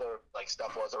popular like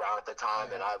stuff was around at the time,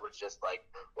 and I was just like,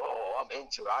 oh, I'm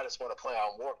into it. I just want to play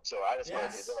on Warped Tour. I just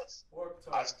want to do this. Warped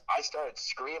Tour. I started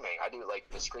screaming. I do like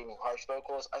the screaming harsh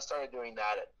vocals. I started doing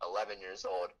that at 11 years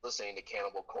old, listening to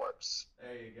Cannibal Corpse.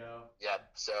 There you go. Yeah,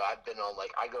 so I've been on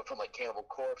I go from Cannibal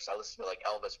Corpse. I listen to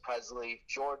Elvis Presley,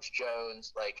 George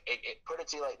Jones. Put it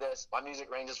to you like this: my music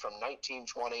ranges from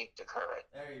 1920 to current.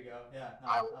 There you go. Yeah.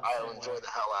 No, I'll enjoy the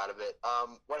hell out of it.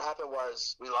 What happened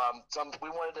was we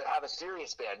wanted to have a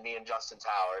serious band. Me and Justin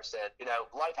Towers said,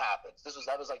 life happens.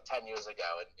 That was like 10 10 years ago,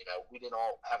 and we didn't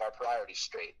all have our priorities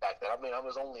straight back then. I mean, I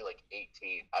was only like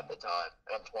 18 at the time,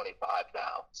 and I'm 25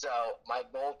 now. So my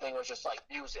whole thing was just like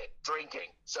music,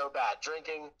 drinking, so bad,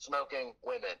 drinking, smoking,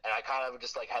 women, and I kind of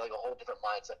just like had like a whole different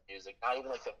mindset of music, not even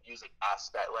like the music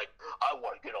aspect. Like, I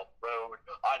want to get on the road,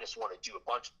 I just want to do a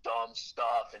bunch of dumb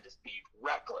stuff and just be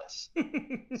reckless.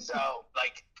 So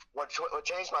like what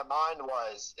changed my mind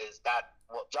is that,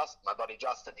 well, my buddy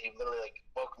Justin, he literally like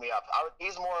woke me up.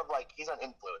 He's more of like, he's an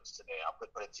influence to me. I'll put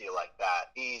it to you like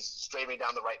that. He's straight me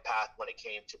down the right path when it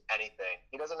came to anything.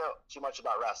 He doesn't know too much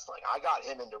about wrestling. I got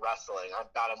him into wrestling. I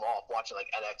got him off watching like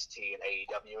NXT and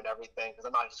AEW and everything, because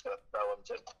I'm not just gonna throw him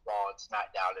to Raw and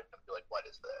SmackDown and be like, what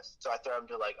is this? So I throw him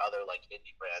to like other like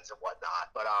indie brands and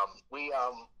whatnot. But we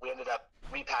ended up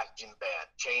repackaging the band,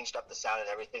 changed up the sound and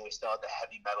everything. We still had the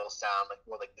heavy metal sound, like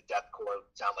more like the deathcore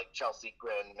sound, like Chelsea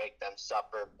Grin, Make Them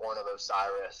Suffer, Born of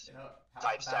Osiris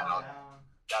type sound.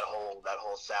 That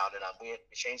whole sound, and we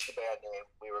changed the band name.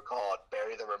 We were called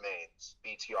Bury the Remains,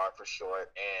 BTR for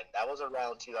short, and that was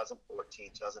around 2014,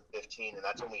 2015, and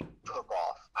that's when we took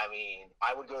off. I mean,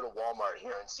 I would go to Walmart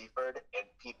here in Seaford, and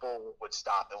people would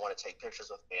stop and want to take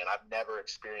pictures with me, and I've never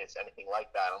experienced anything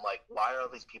like that. I'm like, why are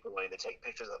all these people wanting to take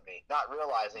pictures of me? Not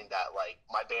realizing that, like,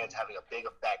 my band's having a big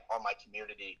effect on my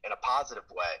community in a positive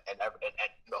way, and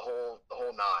the whole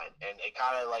nine. And it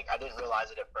kind of, like, I didn't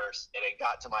realize it at first, and it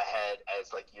got to my head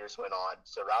as, like, years went on.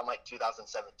 So around like 2017,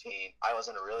 I was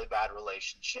in a really bad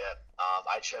relationship.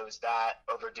 I chose that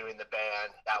over doing the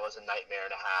band. That was a nightmare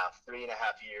and a half.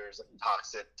 3.5 years of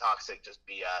toxic just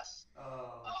BS.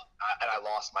 And I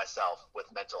lost myself with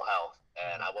mental health,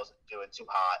 and I wasn't doing too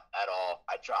hot at all.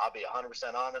 I'll be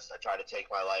 100% honest. I tried to take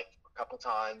my life a couple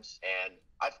times, and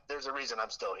there's a reason I'm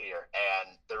still here,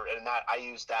 and that I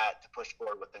use that to push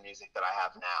forward with the music that I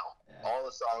have now. Yeah. All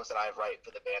the songs that I write for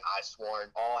the band I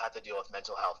Sworn all have to deal with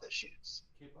mental health issues.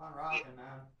 Keep on rocking,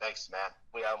 man. Thanks, man.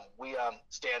 We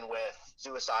stand with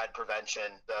suicide prevention,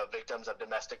 the victims of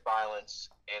domestic violence,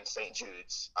 and St.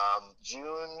 Jude's.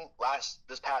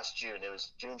 This past June, it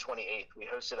was June 28th, we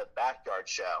hosted a backyard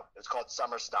show. It was called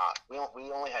Summer Stock. We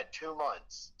only had 2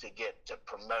 months to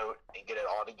promote and get it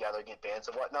all together, get bands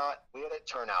and whatnot. We had a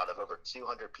turnout of over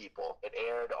 200 people. It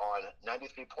aired on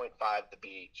 93.5 The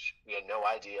Beach. We had no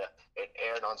idea. It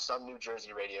aired on some New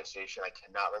Jersey radio station. I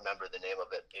cannot remember the name of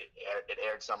it. It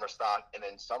aired Summer Stock, and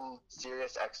then some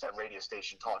Sirius XM radio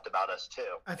station talked about us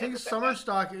too. I think Summer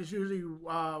Stock is usually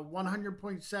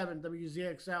 100.7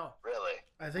 WZXL. Really?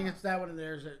 I think it's that one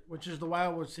there, which is the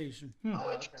Wildwood station.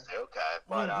 Oh, interesting. Okay.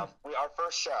 But our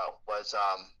first show was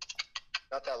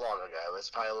not that long ago. It was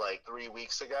probably like 3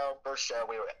 weeks ago. First show,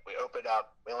 we opened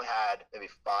up. We only had maybe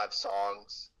 5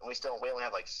 songs, and we only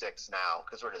have like 6 now,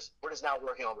 because we're just now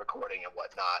working on recording and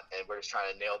whatnot, and we're just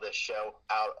trying to nail this show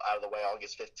out of the way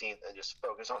August 15th, and just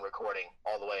focus on recording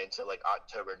all the way until like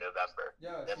October, November.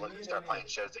 Yeah. Then we'll start playing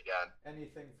shows again.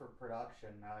 Anything for production,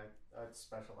 I'd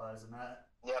specialize in that.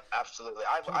 Yep, absolutely.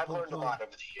 I've learned a lot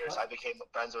over the years. I became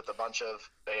friends with a bunch of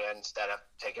bands that have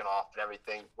taken off and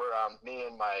everything. We're me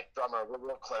and my drummer, we're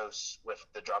real close with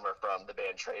the drummer from the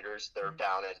band Traders. They're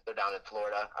down in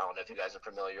Florida. I don't know if you guys are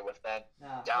familiar with them.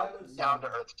 No, down to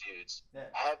earth dudes.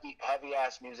 Yeah. Heavy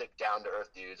ass music, down to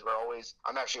earth dudes.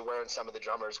 I'm actually wearing some of the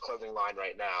drummer's clothing line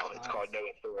right now. It's called No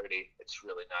Authority. It's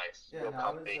really nice. Yeah, real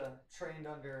comfy. I was trained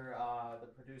under the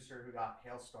producer who got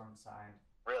Hailstorm signed.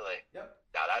 Really? Yep.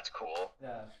 Now that's cool.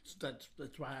 Yeah. That's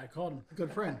why I called him a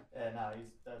good friend. Yeah, no,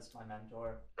 that's my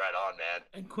mentor. Right on, man.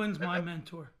 And Quinn's my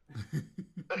mentor.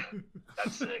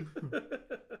 That's sick.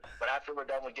 But after we're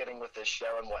done with getting with this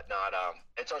show and whatnot,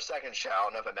 it's our second show. I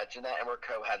don't know if I mentioned that, and we're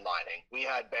co-headlining. We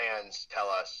had bands tell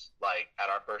us, like, at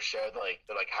our first show,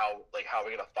 they're like, how are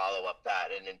we gonna follow up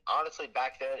that? And then, honestly,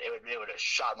 back then it would have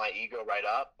shot my ego right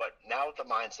up. But now with the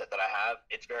mindset that I have,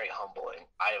 it's very humbling.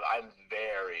 I'm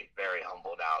very, very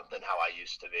humble now than how I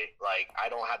used to be. Like,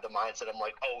 I don't have the mindset. I'm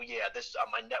like, oh yeah, this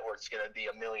my network's gonna be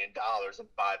 $1 million in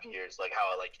 5 years, like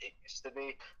how it used to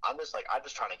be. I'm just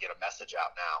trying to get a message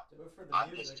out now. Do it for the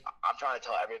music. I'm trying to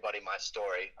tell everybody my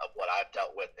story of what I've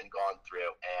dealt with and gone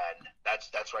through, and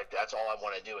that's right. That's all I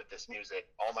want to do with this music.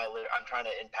 I'm trying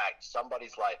to impact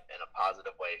somebody's life in a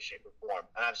positive way, shape, or form.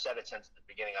 And I've said it since the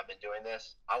beginning. I've been doing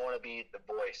this. I want to be the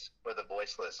voice for the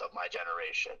voiceless of my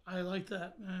generation. I like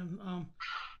that, man.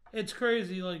 It's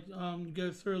crazy, like, you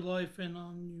go through life and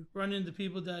you run into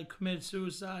people that commit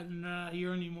suicide and they're not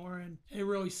here anymore, and it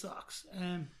really sucks.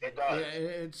 And it does. Yeah,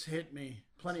 it's hit me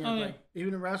plenty of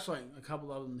even in wrestling, a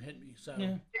couple of them hit me. So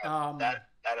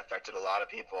that affected a lot of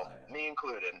people, me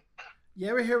included. You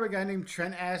ever hear of a guy named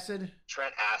Trent Acid?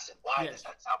 Trent Acid. Why Yes. does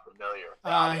that sound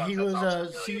familiar? He That was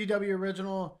sounds a familiar. CW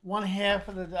original, one half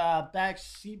of the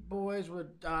Backseat Boys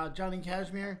with Johnny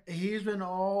Cashmere. He's been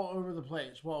all over the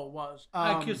place. Well, it was.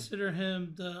 I consider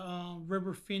him the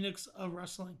River Phoenix of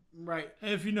wrestling. Right.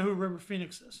 If you know who River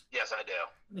Phoenix is, Yes, I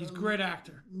do. he's a great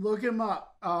actor. Look him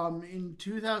up. In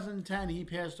 2010, he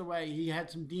passed away. He had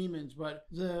some demons, but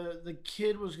the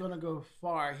kid was gonna go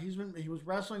far. He was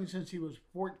wrestling since he was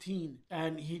 14,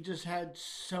 and he just had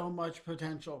so much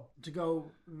potential to go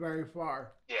very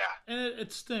far. Yeah. And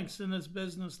it stinks in this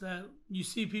business that you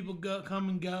see people come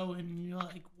and go, and you're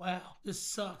like, wow, this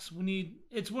sucks.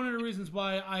 It's one of the reasons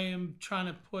why I am trying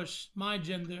to push my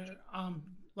gender.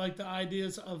 Like the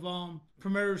ideas of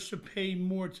promoters should pay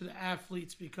more to the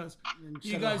athletes because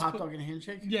Instead you guys of hot dog and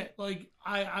handshake. yeah, like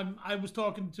I was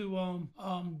talking to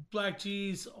Black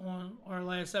G's on our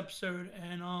last episode,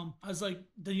 and I was like,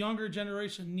 the younger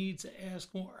generation needs to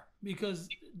ask more because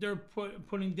they're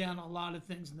putting down a lot of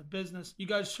things in the business. You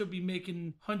guys should be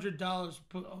making $100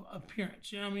 per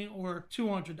appearance, you know what I mean, or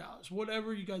 $200,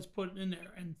 whatever you guys put in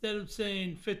there, instead of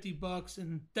saying $50,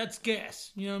 and that's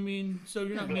gas, you know what I mean. So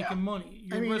you're not making money.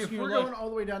 You're If risking we're your life. going all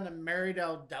the way down to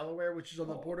Marydale, Delaware, which is on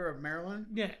the border of Maryland,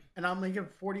 Yeah. and I'm making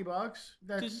 $40,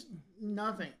 that's Just-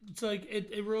 nothing. It's like it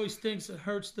really stinks. It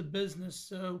hurts the business.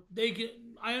 So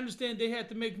I understand they had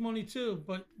to make money too,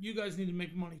 but you guys need to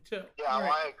make money too. Yeah, Right.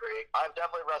 well, I agree. I've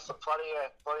definitely wrestled plenty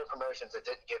of promotions that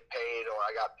didn't get paid, or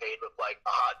I got paid with like a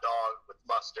hot dog with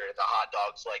mustard. The hot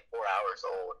dog's like 4 hours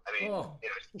old. I mean, Oh.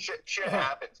 shit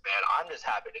happens, man. I'm just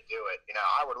happy to do it.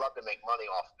 I would love to make money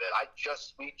off of it.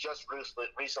 We just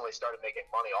recently started making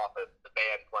money off of the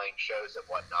band playing shows and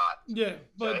whatnot. Yeah,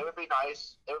 So it but would be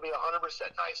nice. It would be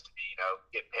 100% nice to be,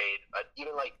 get paid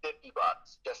even like $50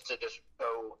 just to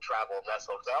go travel and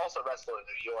wrestle. Because I also wrestle in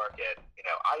New York, and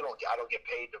I don't get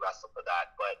paid to wrestle for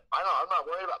that. But I'm not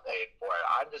worried about paying for it.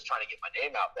 I'm just trying to get my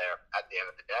name out there at the end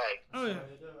of the day. oh yeah,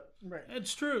 Way to do it. Right.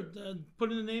 it's true.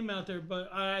 Putting the name out there,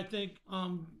 but I think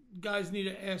guys need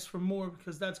to ask for more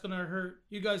because that's going to hurt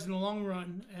you guys in the long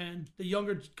run. And the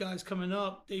younger guys coming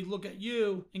up, they look at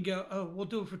you and go, "Oh, we'll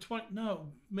do it for 20." No,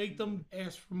 make them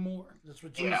ask for more. That's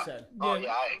what you Yeah. said. Oh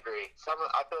Yeah. yeah, I agree.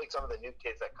 I feel like some of the new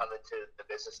kids that come into the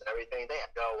business and everything, they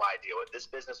have no idea what this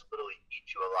business will literally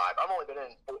eat you alive. I've only been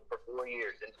in for 4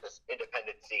 years into this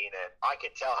independent scene, and I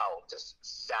can tell how just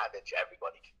savage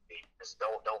everybody can be. Just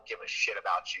don't give a shit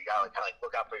about you. You gotta kind of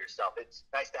look out for yourself. It's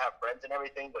nice to have friends and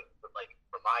everything, but like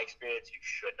from my experience, you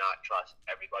should not trust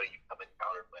everybody you come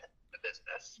encountered with in the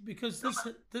business. Because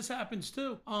this happens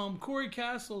too. Corey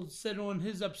Castle said on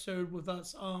his episode with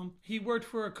us, he worked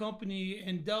for a company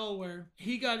in Delaware.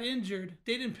 He got injured.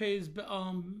 They didn't pay his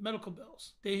medical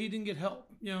bills. He didn't get help.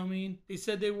 You know what I mean? They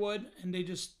said they would, and they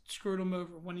just screwed him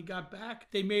over. When he got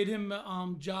back, they made him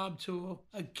job to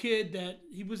a kid that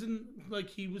he was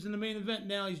in the main event.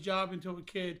 Now he's jobbing to a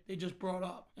kid they just brought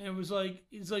up, and it was like,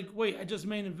 he's like, wait, I just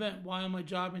main event. Why am I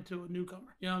jobbing to a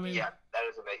newcomer? You know what I mean? Yeah, that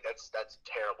is amazing. That's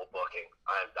terrible booking.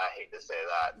 I hate to say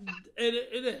that.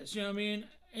 It is, you know what I mean?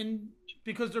 And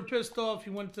because they're pissed off, he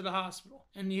went to the hospital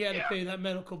and he had to pay that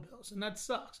medical bills, and that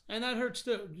sucks. And that hurts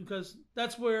too, because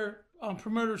that's where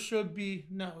promoters should be.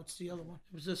 No, it's the other one.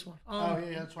 It was this one. Oh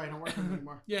yeah, that's why I don't work with him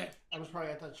anymore. Yeah, I was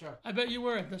probably at that show. I bet you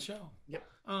were at the show. Yep.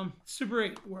 Super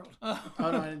 8 World. Oh no,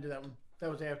 I didn't do that one. That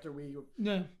was after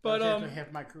Yeah, but but after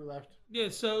half my crew left. yeah,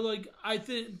 so like I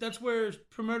think that's where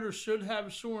promoters should have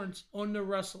assurance on the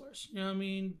wrestlers. You know what I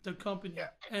mean? The company. Yeah.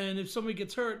 And if somebody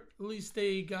gets hurt, at least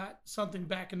they got something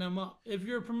backing them up. If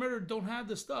you're a promoter, don't have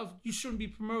the stuff, you shouldn't be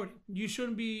promoting. You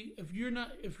shouldn't be if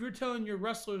you're telling your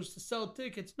wrestlers to sell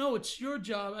tickets. No, it's your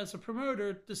job as a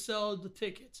promoter to sell the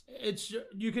tickets.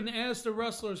 You can ask the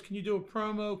wrestlers, can you do a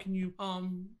promo? Can you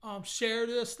share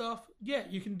this stuff? Yeah,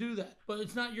 you can do that. But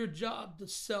it's not your job to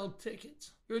sell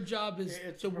tickets. Your job is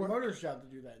It's to a work. promoter's job to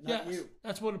do that, not Yes, you.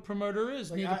 that's what a promoter is.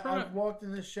 Like, Need a promoter. I've walked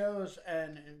in the shows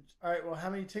and all right, well, how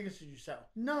many tickets did you sell?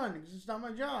 None, because it's not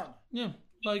my job. Yeah,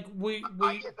 like we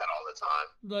I get that all the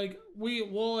time. like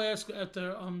we'll ask at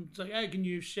the it's like, hey, can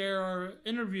you share our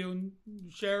interview and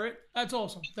share it? That's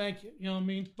awesome, thank you. You know what I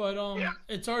mean? But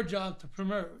it's our job to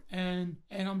promote, and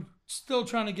I'm still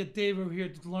trying to get Dave over here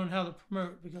to learn how to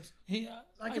promote because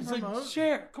I can was like, promote.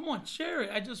 share, come on, share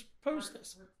it. I just post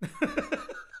this.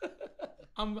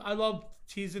 I love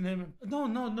teasing him. No,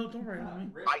 don't worry about me.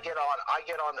 I get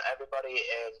on everybody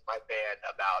in my band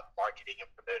about marketing and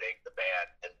promoting the band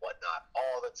and whatnot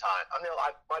all the time.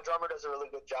 My drummer does a really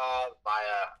good job.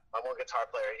 My one one guitar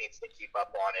player. He needs to keep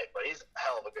up on it, but he's a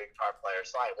hell of a good guitar player,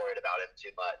 so I ain't worried about him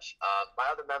too much. My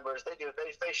other members, they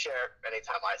share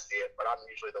anytime I see it, but I'm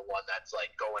usually the one that's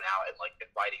like going out and like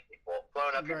inviting people,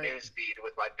 blowing up your news feed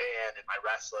with my band and my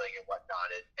wrestling and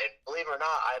whatnot. And believe it or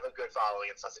not, I have a good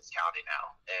following in Sussex County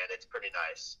now, and it's pretty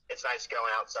nice. It's nice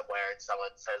going out somewhere and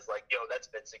someone says like, "Yo, that's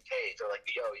Vincent Cage," or like,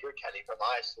 "Yo, you're Kenny from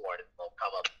Iceborne," and they'll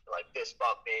come up and like fist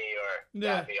bump me or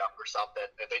dap me up or something.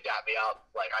 If they dap me up,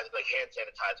 like I like hand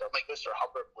sanitizer. I'm like Mr.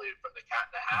 Humberblue from the Cat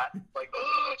in the Hat. Like,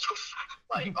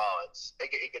 like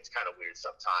it gets kind of weird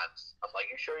sometimes. I'm like,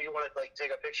 "You sure you want to like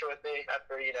take a picture with me?"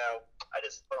 After I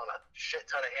just put on a shit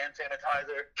ton of hand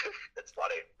sanitizer. It's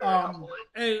funny.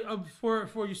 Hey,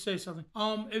 before you say something,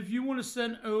 if you want to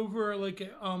send over like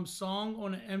a song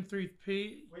on an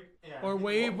M3P or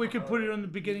Wave, we could put it on the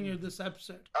beginning of this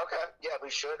episode. Okay, yeah, we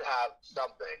should have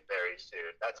something very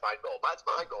soon. That's my goal. That's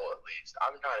my goal at least.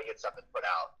 I'm trying to get something put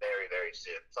out very, very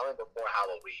soon. Something before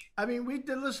Halloween. I mean, we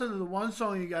did listen to the one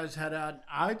song you guys had out.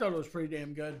 I thought it was pretty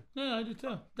damn good. Yeah, I did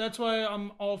too. That's why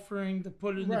I'm offering to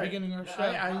put it in the beginning of our show.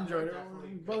 I enjoyed it.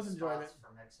 We both enjoyed it.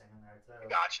 For mixing in there too.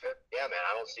 Gotcha. Yeah, man,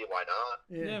 I don't see why not.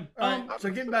 Yeah. All right, so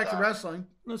getting back to wrestling.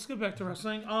 Let's get back to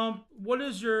wrestling. What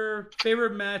is your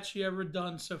favorite match you ever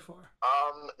done so far?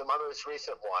 My most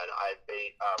recent one, I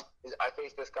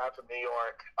faced this guy from New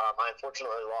York. I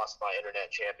unfortunately lost my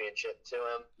internet championship to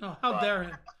him. Oh, how dare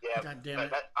him! Yeah, God damn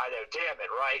it. I know, damn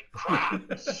it, right?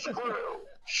 Crap, screw,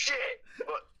 shit.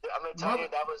 But I'm gonna tell you,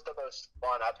 that was the most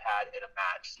fun I've had in a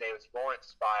match. His name is Lawrence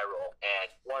Spiral,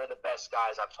 and one of the best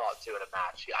guys I've talked to in a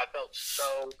match. I felt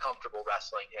so comfortable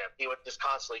wrestling him. He would just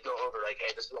constantly go over like,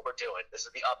 "Hey, this is what we're doing. This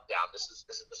is the up down. This is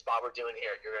the spot we're doing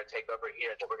here. You're gonna take over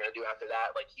here. What we're gonna do after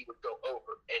that." Like he would go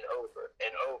over and over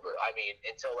and over. I mean,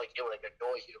 until like it would like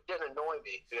annoy you. It didn't annoy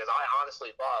me because I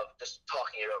honestly love just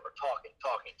talking it over, talking,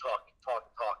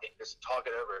 just talk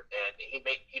it over. And he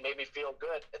made me feel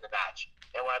good in the match.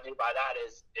 And what I mean by that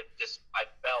is I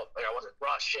felt like I wasn't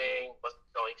rushing, wasn't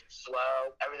going too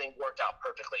slow. Everything worked out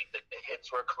perfectly. The hits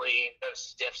were clean, those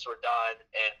stiffs were done,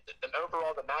 and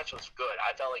overall the match was good.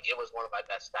 I felt like it was one of my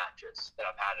best matches that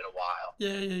I've had in a while.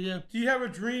 Yeah. Do you have a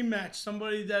dream match?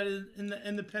 Somebody that is in the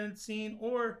independent scene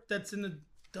or that's in the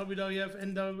WWF,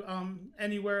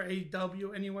 anywhere,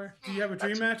 AEW, anywhere? Do you have a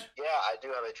dream match? Yeah, I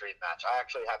do have a dream match. I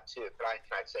actually have two. Can I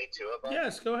say two of them?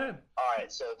 Yes, go ahead. All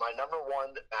right, so my number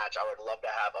one match I would love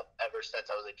to have ever since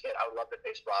I was a kid, I would love to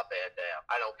face Rob Van Dam.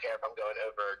 I don't care if I'm going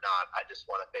over or not. I just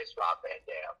want to face Rob Van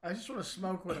Dam. I just want to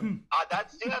smoke with him.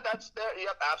 That's there.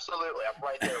 Yep, absolutely. I'm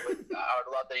right there with. I would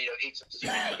love to eat some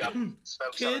smoke some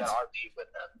of that RV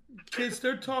with them. Kids,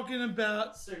 they're talking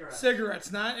about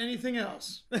cigarettes, not anything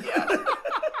else. Yeah.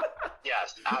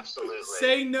 Yes, absolutely.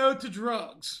 Say no to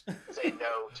drugs. Say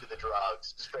no to the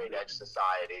drugs. Straight edge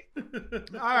society.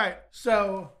 All right,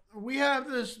 so we have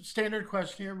this standard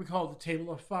question here we call the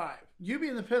table of five. You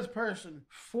being the fifth person,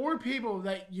 4 people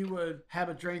that you would have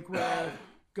a drink with,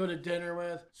 go to dinner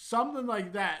with, something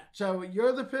like that. So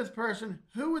you're the fifth person.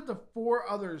 Who would the 4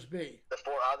 others be? The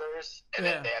 4 others? And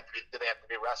then do they have to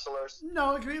be wrestlers?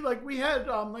 No, it could be like we had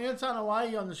Lance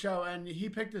Anawai on the show, and he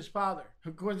picked his father,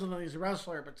 who coincidentally is a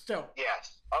wrestler, but still.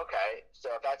 Yes. Okay. So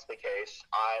if that's the case,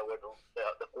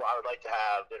 the who I would like to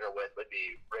have dinner with would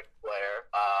be Ric Flair,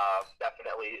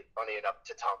 definitely funny enough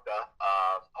Tatanka,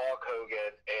 Hulk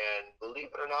Hogan, and believe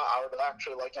it or not, I would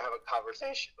actually like to have a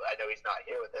conversation. I know he's not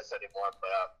here with us anymore, but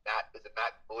Matt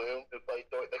Bloom, who played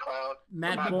the Clown?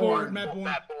 Matt Bourne.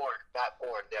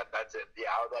 Yeah, that's it. Yeah,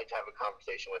 I would like to have a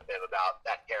conversation with him about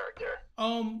that character.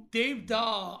 Dave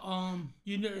Dahl.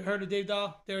 You heard of Dave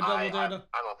Dahl? Daredevil.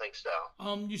 I don't think so.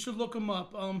 You should look him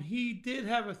up. He did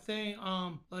have a thing,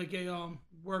 like a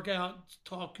workout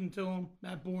talking to him,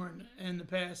 Matt Bourne, in the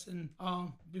past, and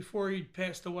before he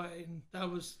passed away, and that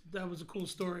was a cool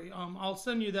story. I'll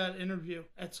send you that interview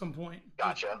at some point.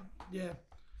 Gotcha. Yeah,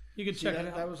 you can check it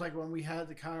out. That was like when we had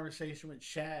the conversation with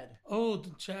Shad. Oh,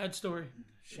 the Chad story.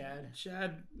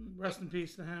 Shad, rest in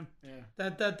peace to him.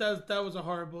 Yeah. That was a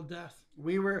horrible death.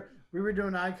 We were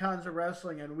doing Icons of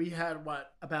Wrestling, and we had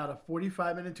about a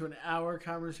 45-minute to an hour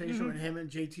conversation with him and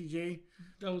JTG.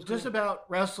 That was just cool. About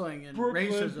wrestling and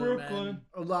racism and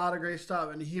a lot of great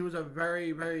stuff. And he was a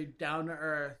very, very down to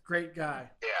earth, great guy.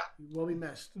 Yeah, will be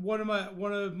missed. One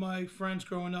of my friends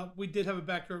growing up, we did have a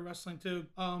backyard wrestling too,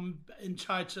 in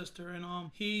Chichester, and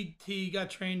he got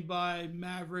trained by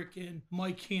Maverick and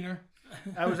Mike Keener.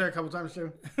 I was there a couple times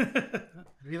too.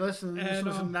 If you listen to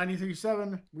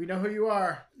 93.7, we know who you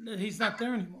are. He's not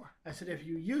there anymore. I said, if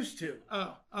you used to.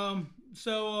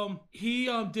 So he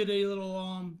did a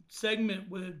little segment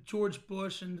with George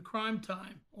Bush and the Crime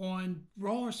Time on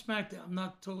Raw or SmackDown. I'm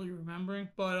not totally remembering,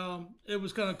 but it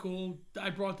was kind of cool. I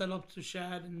brought that up to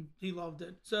Shad and he loved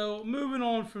it. So moving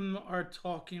on from our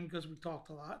talking, because we talked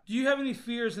a lot. Do you have any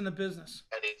fears in the business?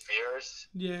 Any fears?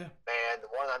 Yeah. Man, the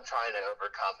one I'm trying to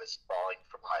overcome is falling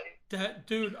from height. That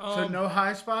dude. So no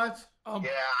high spots? I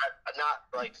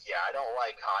don't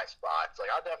like high spots. Like,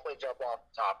 I'll definitely jump off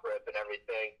the top rope and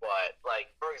everything, but,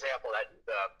 like, for example, that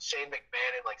Shane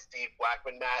McMahon and, like, Steve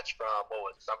Blackman match from,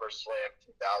 SummerSlam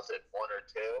 2001 or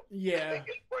 2? Yeah.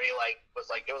 Where he, like, it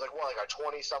was like a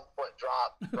 20-some foot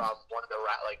drop from one of the,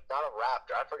 not a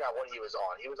Raptor. I forgot what he was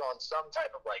on. He was on some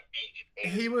type of, like, beat.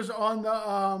 He was on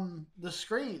the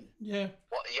screen. Yeah.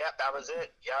 Well, yep, that was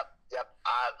it. Yep.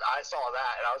 I saw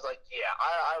that, and I was like, yeah,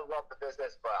 I love the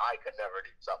business, but I could never do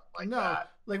something like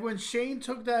that. Like when Shane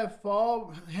took that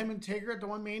fall, him and Taker at the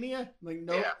One Mania, like,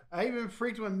 nope. Yeah. I even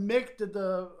freaked when Mick did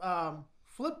the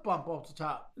flip bump off the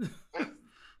top.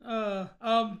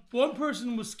 One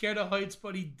person was scared of heights,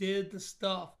 but he did the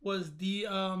stuff, was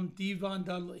Devon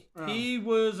Dudley. He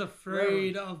was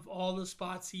afraid of all the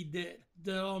spots he did.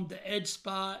 The edge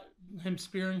spot, him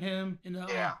spearing him, and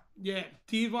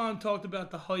Devon talked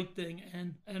about the height thing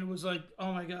and was like,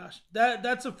 oh my gosh,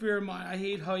 that's a fear of mine. I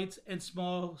hate heights and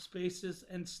small spaces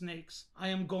and snakes. I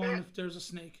am going if there's a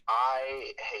snake.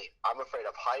 I'm afraid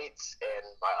of heights, and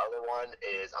my other one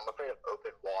is I'm afraid of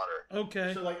open water.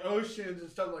 Okay. So like oceans and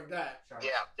stuff like that.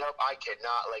 Yeah, nope, I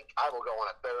cannot. Like, I will go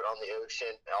on a boat on the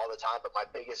ocean all the time, but my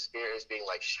biggest fear is being,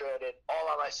 like, stranded all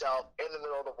by myself in the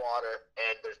middle of the water,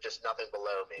 and there's just nothing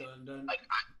below me. Like,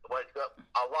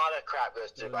 a lot of crap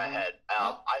goes through my head.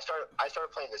 I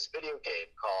started playing this video game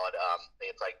called I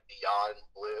think it's like Beyond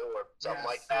Blue or something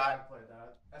like that. I played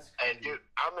that. That's and dude,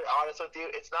 I'm honest with you,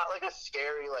 it's not like a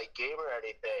scary like game or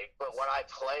anything, but when I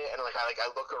play it and I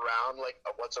look around like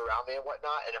what's around me and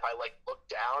whatnot, and if I like look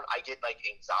down, I get like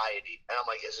anxiety, and I'm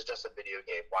like, this is just a video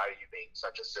game. Why are you being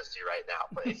such a sissy right now?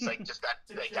 But it's like just that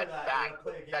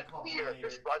that fear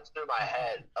just runs through my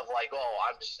head of like, oh,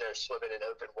 I'm just there swimming in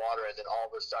open water, and then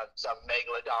all of a sudden some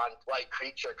megalodon like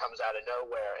creature comes out of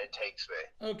nowhere and takes me.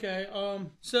 Okay.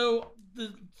 So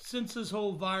since this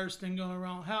whole virus thing going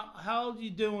around, how are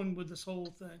you doing with this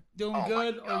whole thing? Doing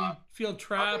good, or you feel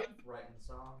trapped? Writing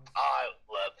songs.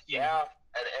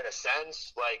 In a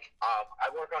sense, like,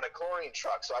 I work on a chlorine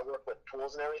truck, so I work with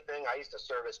pools and everything. I used to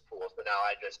service pools, but now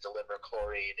I just deliver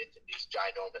chlorine into these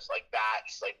ginormous, like,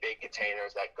 vats, like, big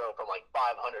containers that go from, like,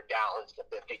 500 gallons to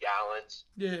 50 gallons.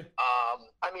 Yeah.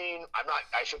 I mean,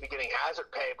 I should be getting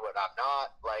hazard pay, but I'm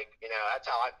not. Like, you know, that's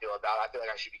how I feel about it. I feel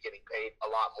like I should be getting paid a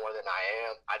lot more than I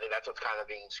am. I think that's what's kind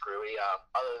of being screwy.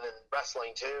 Other than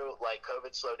wrestling, too, like,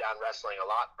 COVID slowed down wrestling a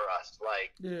lot for us.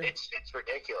 Like, it's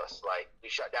ridiculous. Like, we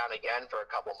shut down again for a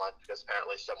couple months because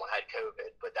apparently someone had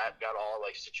COVID, but that got all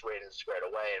like situated and squared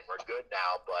away, and we're good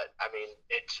now. But I mean,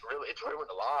 it's ruined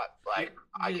a lot. Like,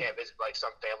 I can't visit like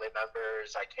some family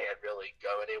members. I can't really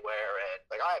go anywhere, and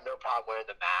like I have no problem wearing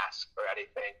the mask or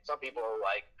anything. Some people are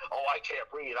like, "Oh, I can't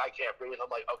breathe. I can't breathe."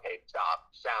 I'm like, "Okay, stop.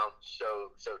 You sound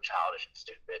so childish and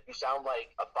stupid. You sound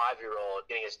like a 5-year-old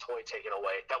getting his toy taken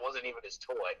away. That wasn't even his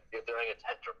toy. You're throwing a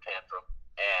tantrum."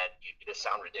 And you just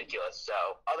sound ridiculous. So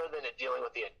other than dealing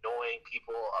with the annoying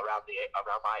people around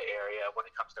my area when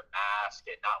it comes to mask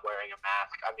and not wearing a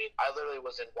mask, I mean, I literally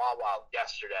was in Wawa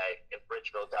yesterday in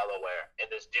Bridgeville, Delaware,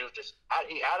 and this dude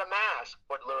he had a mask,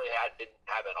 but literally didn't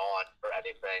have it on or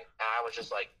anything. And I was just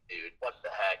like, dude, what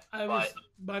the heck?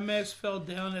 My mask fell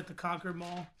down at the Concord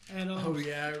Mall, and I remember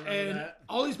that.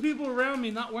 All these people around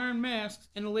me not wearing masks,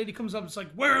 and the lady comes up and is like,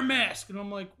 wear a mask, and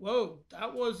I'm like, whoa,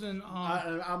 that wasn't.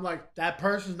 I'm like, that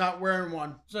person's not wearing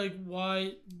one. It's like,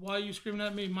 why are you screaming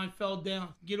at me? Mine fell down.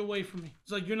 Get away from me.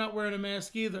 It's like, you're not wearing a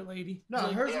mask either, lady. No,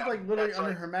 hers is like literally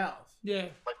under her mouth. Yeah.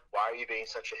 Like, why are you being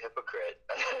such a hypocrite?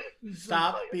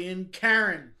 Stop being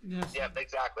Karen. Yes. Yeah,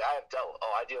 exactly. I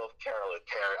deal with Carolyn.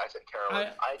 I said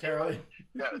Carolyn. Carolyn.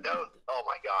 No, oh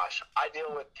my gosh. I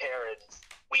deal with Karens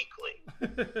weekly.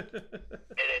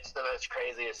 And it's the most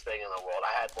craziest thing in the world.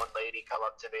 I had one lady come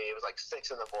up to me. It was like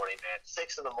 6 in the morning, man.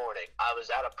 6 in the morning. I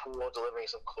was at a pool delivering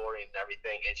some chlorine and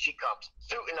everything, and she comes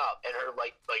suiting up in her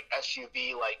like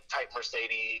SUV, like type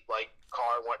Mercedes, like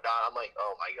car and whatnot. I'm like,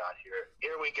 oh my god,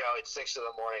 here we go. It's 6 in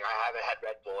the morning. I haven't had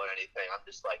Red Bull or anything. I'm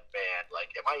just like, man,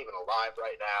 like, am I even alive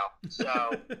right now? So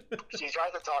she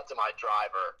tries to talk to my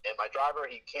driver, and my driver,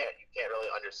 you can't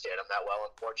really understand him that well,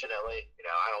 unfortunately. You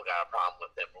know, I don't got a problem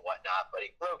with him or whatnot, but he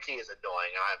low-key is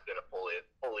annoying. I'm going to fully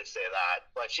say that.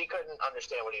 But she couldn't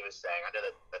understand what he was saying. I know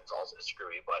that's also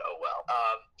screwy, but oh well.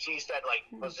 She said, like,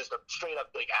 was just a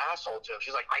straight-up big asshole to him.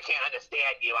 She's like, I can't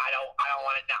understand you. I don't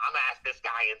want to know. I'm going to ask this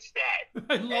guy instead.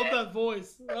 I love that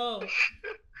voice. Oh.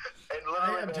 And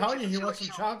literally, I'm telling you, he wants some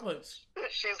chocolates.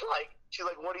 She's like,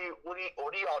 what are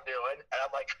y'all doing? And I'm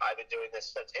like, I've been doing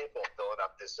this since April, filling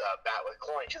up this bat with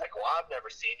chlorine. She's like, well, I've never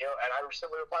seen you. And I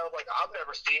simply replied, like, I've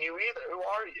never seen you either. Who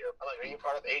are you? I'm like, are you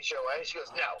part of HOA? She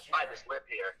goes, no, I just live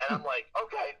here. And I'm like,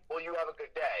 okay, well, you have a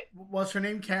good day. What's her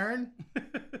name, Karen?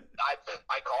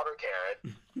 I called her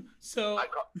Karen. So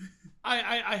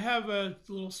I have a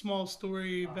little small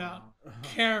story about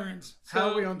Karens. So, How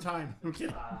are we on time?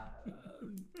 Okay.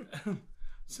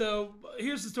 So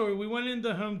here's the story. We went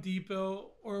into Home Depot,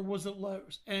 or was it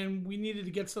Lowe's, and we needed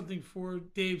to get something for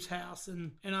Dave's house,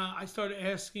 and I started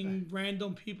asking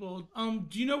random people,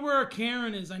 do you know where a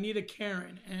Karen is? I need a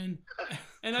Karen, and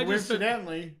I just said,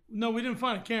 Coincidentally, no, we didn't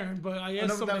find a Karen, but I asked that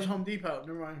was somebody, Home Depot.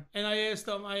 Never mind. and I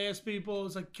asked people, I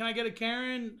was like, can I get a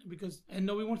Karen? And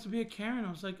nobody wants to be a Karen. I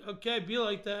was like, okay, be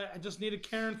like that. I just need a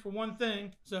Karen for one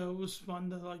thing. So it was fun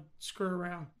to like screw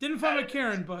around. Didn't find a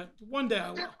Karen, but one day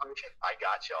I will. I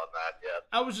got you on that, yeah.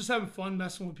 I was just having fun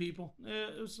messing with people.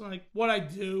 It was like what I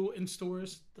do in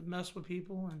stores, to mess with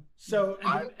people and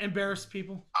embarrass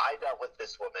people. I dealt with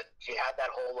this woman. She had that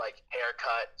whole like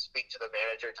haircut, speak to the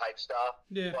manager type stuff.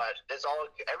 Yeah. But it's all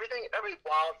every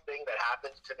wild thing that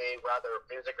happens to me, whether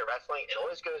music or wrestling, it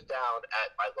always goes down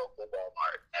at my local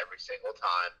Walmart every single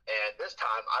time. And this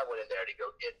time I went in there to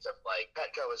go get some, like,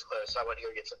 Petco was closed, so I went to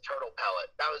go get some turtle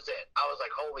pellet. That was it. I was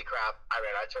like, holy crap, I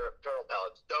ran out of turtle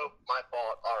pellets. Dope, my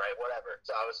fault. All right, whatever.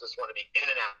 So I was just want to be in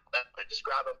and out. I just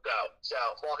grab them, go. So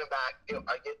walking back,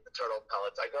 I get the turtle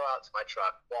pellets. I go out to my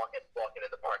truck, walking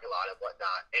in the parking lot and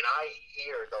whatnot, and I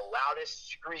hear the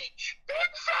loudest screech,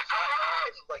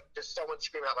 Vincent! Like, just someone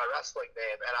screaming out my wrestling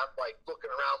name, and I'm like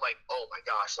looking around like, oh my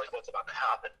gosh, like what's about to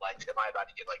happen? Like, am I about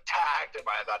to get like tagged? Am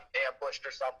I about to get ambushed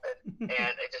or something?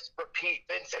 And it just repeat,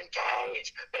 Vincent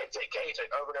Cage,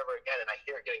 like over and over again, and I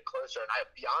hear it getting closer. And I'll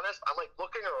be honest, I'm like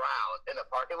looking around in the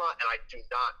parking lot, and I do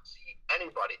not see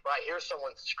anybody, but I hear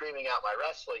someone screaming out my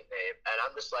wrestling name, and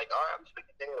I'm just like, all right, I'm just gonna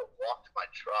continue to walk to my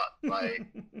truck, like.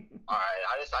 All right,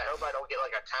 I hope I don't get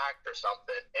like attacked or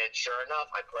something. And sure enough,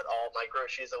 I put all my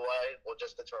groceries away. Well,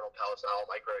 just the turtle pellets, not all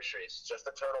my groceries, just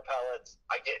the turtle pellets.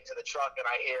 I get into the truck and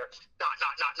I hear knock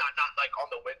like on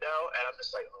the window, and I'm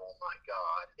just like, oh my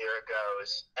god, here it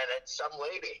goes. And it's some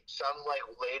lady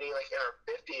like in her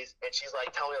 50s, and she's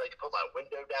like telling me like to put my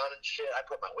window down and shit. I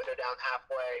put my window down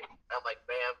halfway. And I'm like,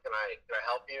 ma'am, can I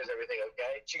help you? Is everything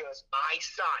okay? She goes, my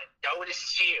son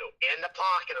noticed you in the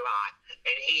parking lot,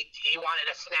 and he wanted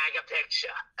to snag a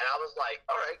picture. And I was like,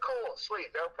 all right, cool, sweet,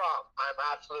 no problem. I'm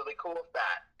absolutely cool with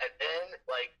that. And then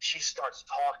like she starts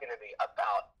talking to me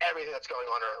about everything that's going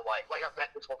on in her life. Like, I've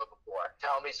met this woman before,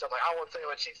 telling me some, like, I won't say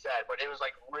what she said, but it was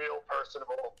like real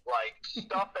personable, like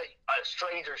stuff that a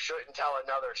stranger shouldn't tell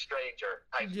another stranger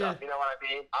type stuff. You know what I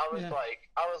mean? I was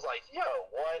like, yo,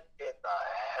 what in the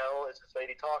hell is this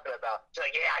lady talking about? She's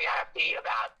like, yeah, I gotta feed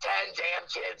about 10 damn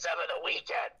kids over the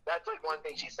weekend. That's like one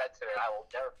thing she said to me, and I will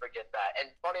never forget that.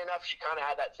 And funny enough, she kind of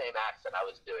had that same accent I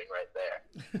was doing right there.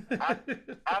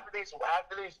 after these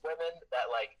women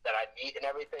that I meet and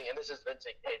everything, and this is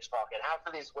Vincent Cage talking, half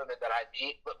of these women that I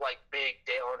meet look like big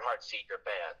Dale Earnhardt Senior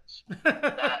fans.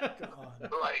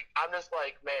 Like, I'm just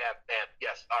like, ma'am,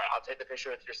 yes, all right, I'll take the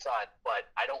picture with your son, but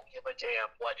I don't give a damn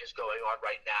what is going on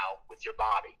right now with your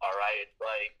body. All right,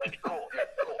 like cool.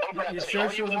 Open up You to sure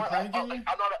me. she wasn't pranking you?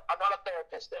 I'm not a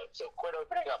therapist though, so quit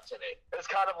opening up to me. It's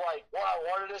kind of like what I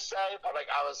wanted to say, but like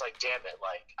I was like, damn it,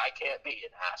 like I can't be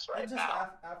an ass right just now.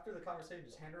 after the conversation,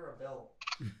 just hand her a bill.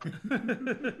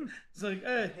 It's like,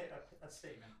 hey. Hit a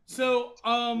statement. So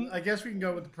I guess we can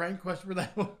go with the prank question for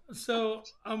that one. So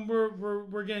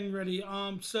we're getting ready.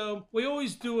 So we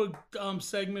always do a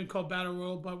segment called Battle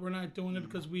Royal, but we're not doing it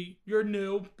because you're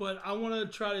new. But I want to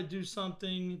try to do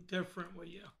something different with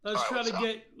you. Let's try to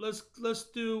get let's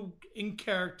do in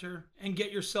character and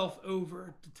get yourself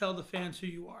over to tell the fans who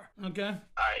you are. Okay. All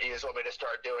right, you just want me to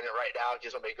start doing it right now? You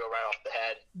just want me to go right off the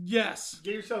head? Yes.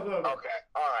 Get yourself over. Okay.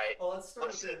 All right. Well, let's start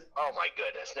with Listen. this. Oh my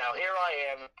goodness. Now here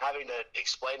I am having to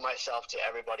explain myself to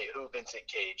everybody who Vincent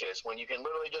Cage is, when you can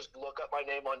literally just look up my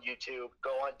name on YouTube,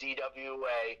 go on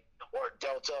DWA or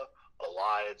Delta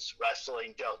Alliance,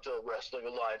 Wrestling Delta, Wrestling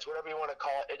Alliance, whatever you want to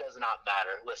call it, it does not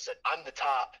matter. Listen, I'm the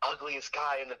top, ugliest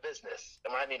guy in the business.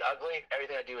 And when I mean ugly,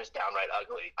 everything I do is downright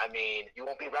ugly. I mean, you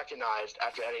won't be recognized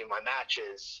after any of my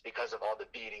matches because of all the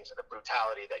beatings and the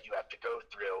brutality that you have to go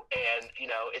through. And, you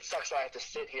know, it sucks that I have to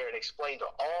sit here and explain to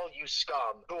all you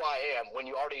scum who I am when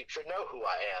you already should know who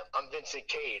I am. I'm Vincent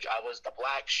Cage. I was the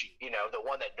black sheep, you know, the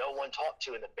one that no one talked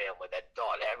to in the family, that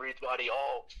thought everybody,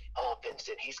 oh,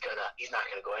 Vincent, he's not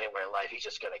gonna go anywhere in life. He's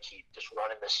just gonna keep just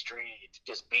running the street,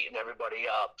 just beating everybody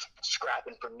up,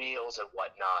 scrapping for meals and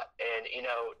whatnot. And, you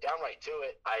know, downright to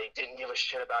it, I didn't give a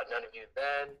shit about none of you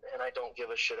then, and I don't give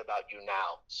a shit about you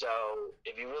now. So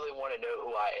if you really want to know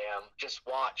who I am, just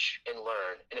watch and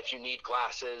learn. And if you need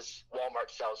glasses, Walmart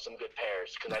sells some good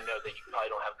pairs, because I know that you probably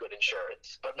don't have good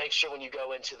insurance. But make sure when you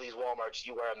go into these Walmarts,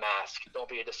 you wear a mask. Don't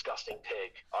be a disgusting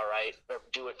pig, all right?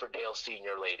 Do it for Dale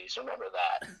Senior, ladies. Remember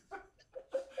that.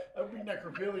 That would be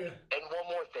necrophilia. And one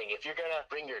more thing, if you're gonna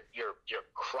bring your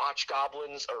crotch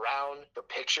goblins around for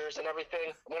pictures and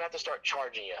everything, I'm gonna have to start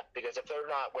charging you, because if they're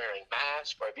not wearing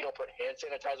masks, or if you don't put hand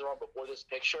sanitizer on before this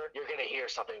picture, you're gonna hear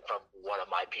something from one of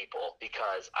my people,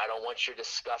 because I don't want your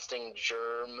disgusting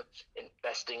germ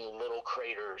infesting little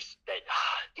craters that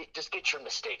just get your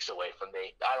mistakes away from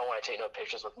me. I don't want to take no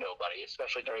pictures with nobody,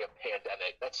 especially during a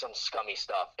pandemic. That's some scummy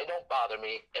stuff. And don't bother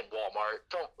me in Walmart.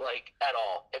 Don't, like, at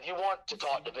all. If you want to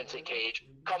talk to Vincent Cage,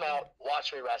 come out,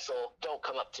 watch me wrestle. Don't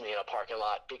come up to me in a parking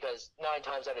lot, because 9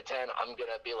 times out of 10, I'm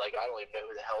gonna be like, I don't even know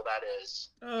who the hell that is,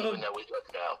 even though we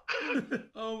look now.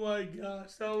 Oh my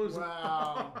gosh, that was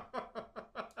Wow.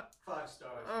 5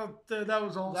 stars. Oh, dude, that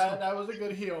was awesome. That was a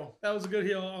good heel. That was a good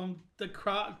heel. The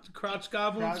crotch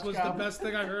goblins Crotch was goblin. the best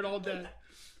thing I heard all day.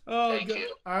 Oh, Thank good.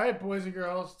 you. All right, boys and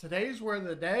girls. Today's word of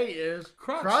the day is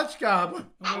Crotch. goblin.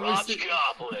 And when we Crotch say-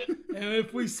 goblin. and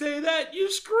if we say that, you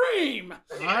scream.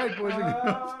 All right, boys and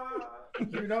girls.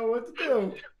 You know what to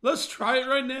do. Let's try it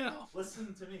right now.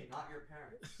 Listen to me, not your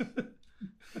parents.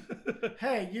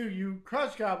 Hey, you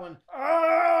crotch goblin.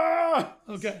 Ah!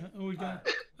 Okay, we got.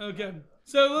 Okay,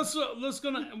 so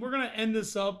we're gonna end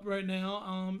this up right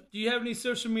now. Do you have any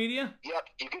social media? Yep,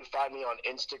 you can find me on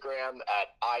Instagram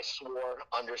at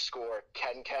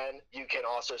iswore_KenKen. You can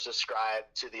also subscribe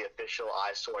to the official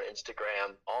iSwore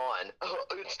Instagram on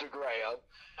Instagram.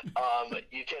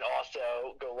 You can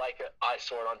also go like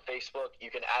iSwore on Facebook. You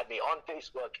can add me on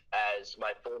Facebook as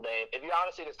my full name. If you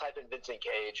honestly just type in Vincent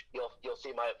Cage, you'll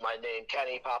see my name,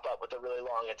 Kenny, pop up with a really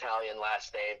long Italian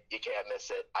last name. You can't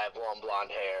miss it. I have long blonde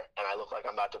hair, and I look like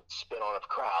I'm about to spit on a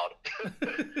crowd.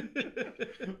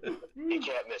 You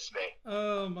can't miss me.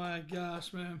 Oh my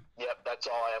gosh, man. Yep, that's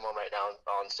all I am on right now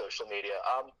on social media.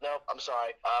 No, I'm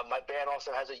sorry. My band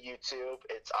also has a YouTube.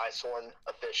 It's iSworn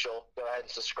Official. Go ahead and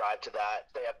subscribe to that.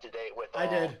 Stay up to date with all, I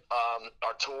did.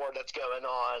 Our tour that's going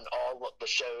on, all the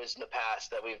shows in the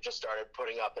past that we've just started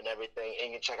putting up and everything.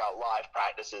 And you can check out live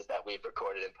practices that we've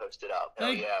recorded and posted up. Hell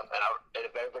Thank- yeah. And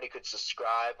if everybody could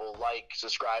subscribe or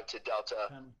subscribe to Delta,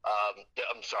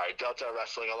 Delta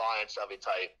Wrestling Alliance, that'd be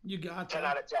tight. You got 10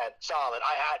 that. out of 10. Solid.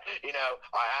 I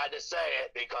had to say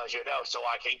it because, so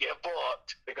I can get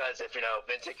booked. Because if,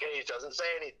 Vincent Cage doesn't say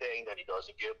anything, then he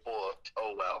doesn't get booked.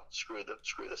 Oh, well, screw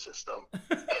the system.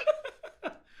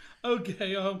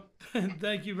 Okay,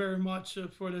 thank you very much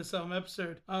for this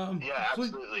episode. Yeah, please-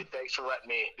 absolutely. Thanks for letting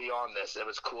me be on this. It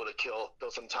was cool to kill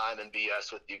some time and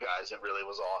BS with you guys. It really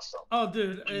was awesome. Oh,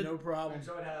 dude. No problem.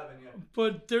 Enjoyed having you.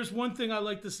 But there's one thing I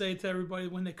like to say to everybody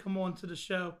when they come on to the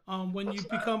show. When you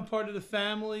become part of the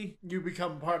family, You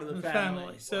become part of the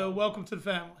family. So welcome to the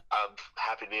family. I'm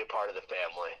happy to be a part of the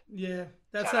family. Yeah,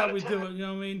 that's 10 out how of we 10. do it. You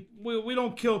know what I mean? We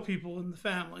don't kill people in the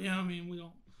family. You know what I mean? We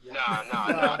don't. No,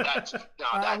 that's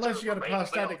unless you got a overrated. We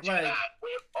prosthetic don't do leg. that.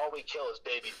 All we kill is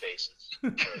baby faces.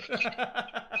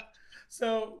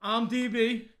 So I'm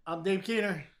DB, I'm Dave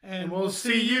Keener. and we'll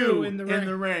see you in the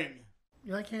ring.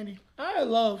 You like candy? I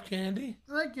love candy.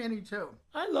 I like candy too.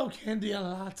 I love candy a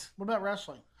lot. What about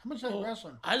wrestling? How much like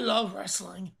wrestling? I love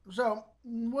wrestling. So,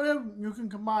 what if you can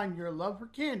combine your love for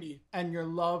candy and your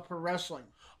love for wrestling?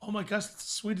 Oh my gosh, it's the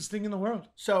sweetest thing in the world.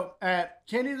 So, at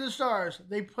Candy to the Stars,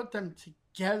 they put them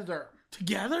together.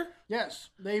 Together? Yes,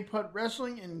 they put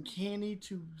wrestling and candy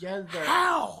together.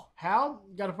 How? How?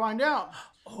 You gotta find out.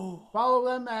 Oh, Follow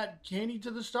them at Candy to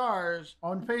the Stars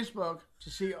on Facebook to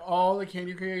see all the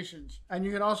candy creations. And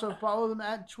you can also follow them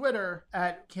at Twitter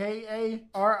at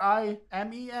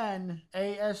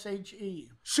KARIMENASHE.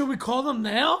 should we call them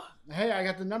now? Hey, I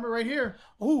got the number right here.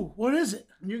 Oh, what is it?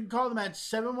 You can call them at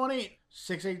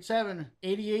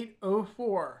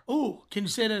 718-687-8804. Oh, can you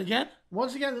say that again?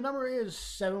 Once again, the number is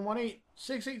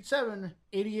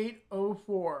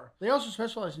 687-8804. They also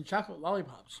specialize in chocolate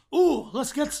lollipops. Ooh,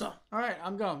 let's get some. All right,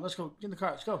 I'm going. Let's go. Get in the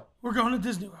car. Let's go. We're going to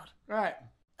Disney World. All right.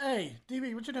 Hey,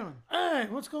 DB, what you doing? Hey,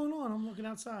 what's going on? I'm looking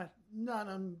outside. None.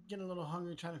 I'm getting a little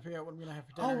hungry trying to figure out what I'm going to have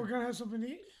for Oh, dinner. we're going to have something to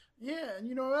eat? Yeah, and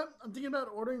you know what? I'm thinking about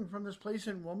ordering from this place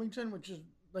in Wilmington, which is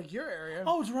like your area.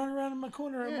 Oh, it's right around in my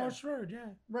corner on Yeah. Marsh Road, yeah.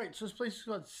 Right, so this place is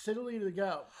called Italy to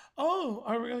Go. Oh,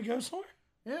 are we going to go somewhere?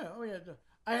 Yeah, oh yeah.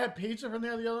 I had pizza from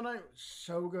there the other night. It was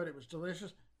so good. It was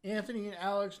delicious. Anthony and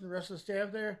Alex and the rest of the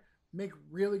staff there make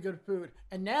really good food.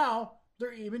 And now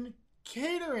they're even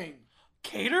catering.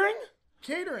 Catering?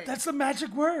 Catering. That's the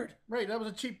magic word. Right, that was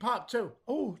a cheap pop too.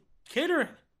 Oh, catering.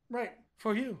 Right.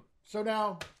 For you. So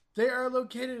now they are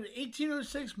located at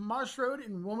 1806 Marsh Road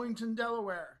in Wilmington,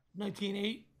 Delaware.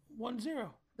 19810.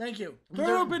 Thank you.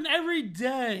 They're open every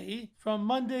day from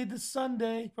Monday to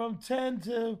Sunday from 10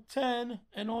 to 10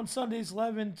 and on Sundays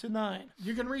 11 to 9.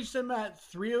 You can reach them at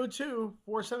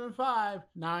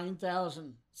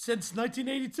 302-475-9000. Since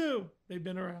 1982, they've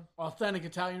been around. Authentic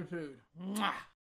Italian food. Mwah.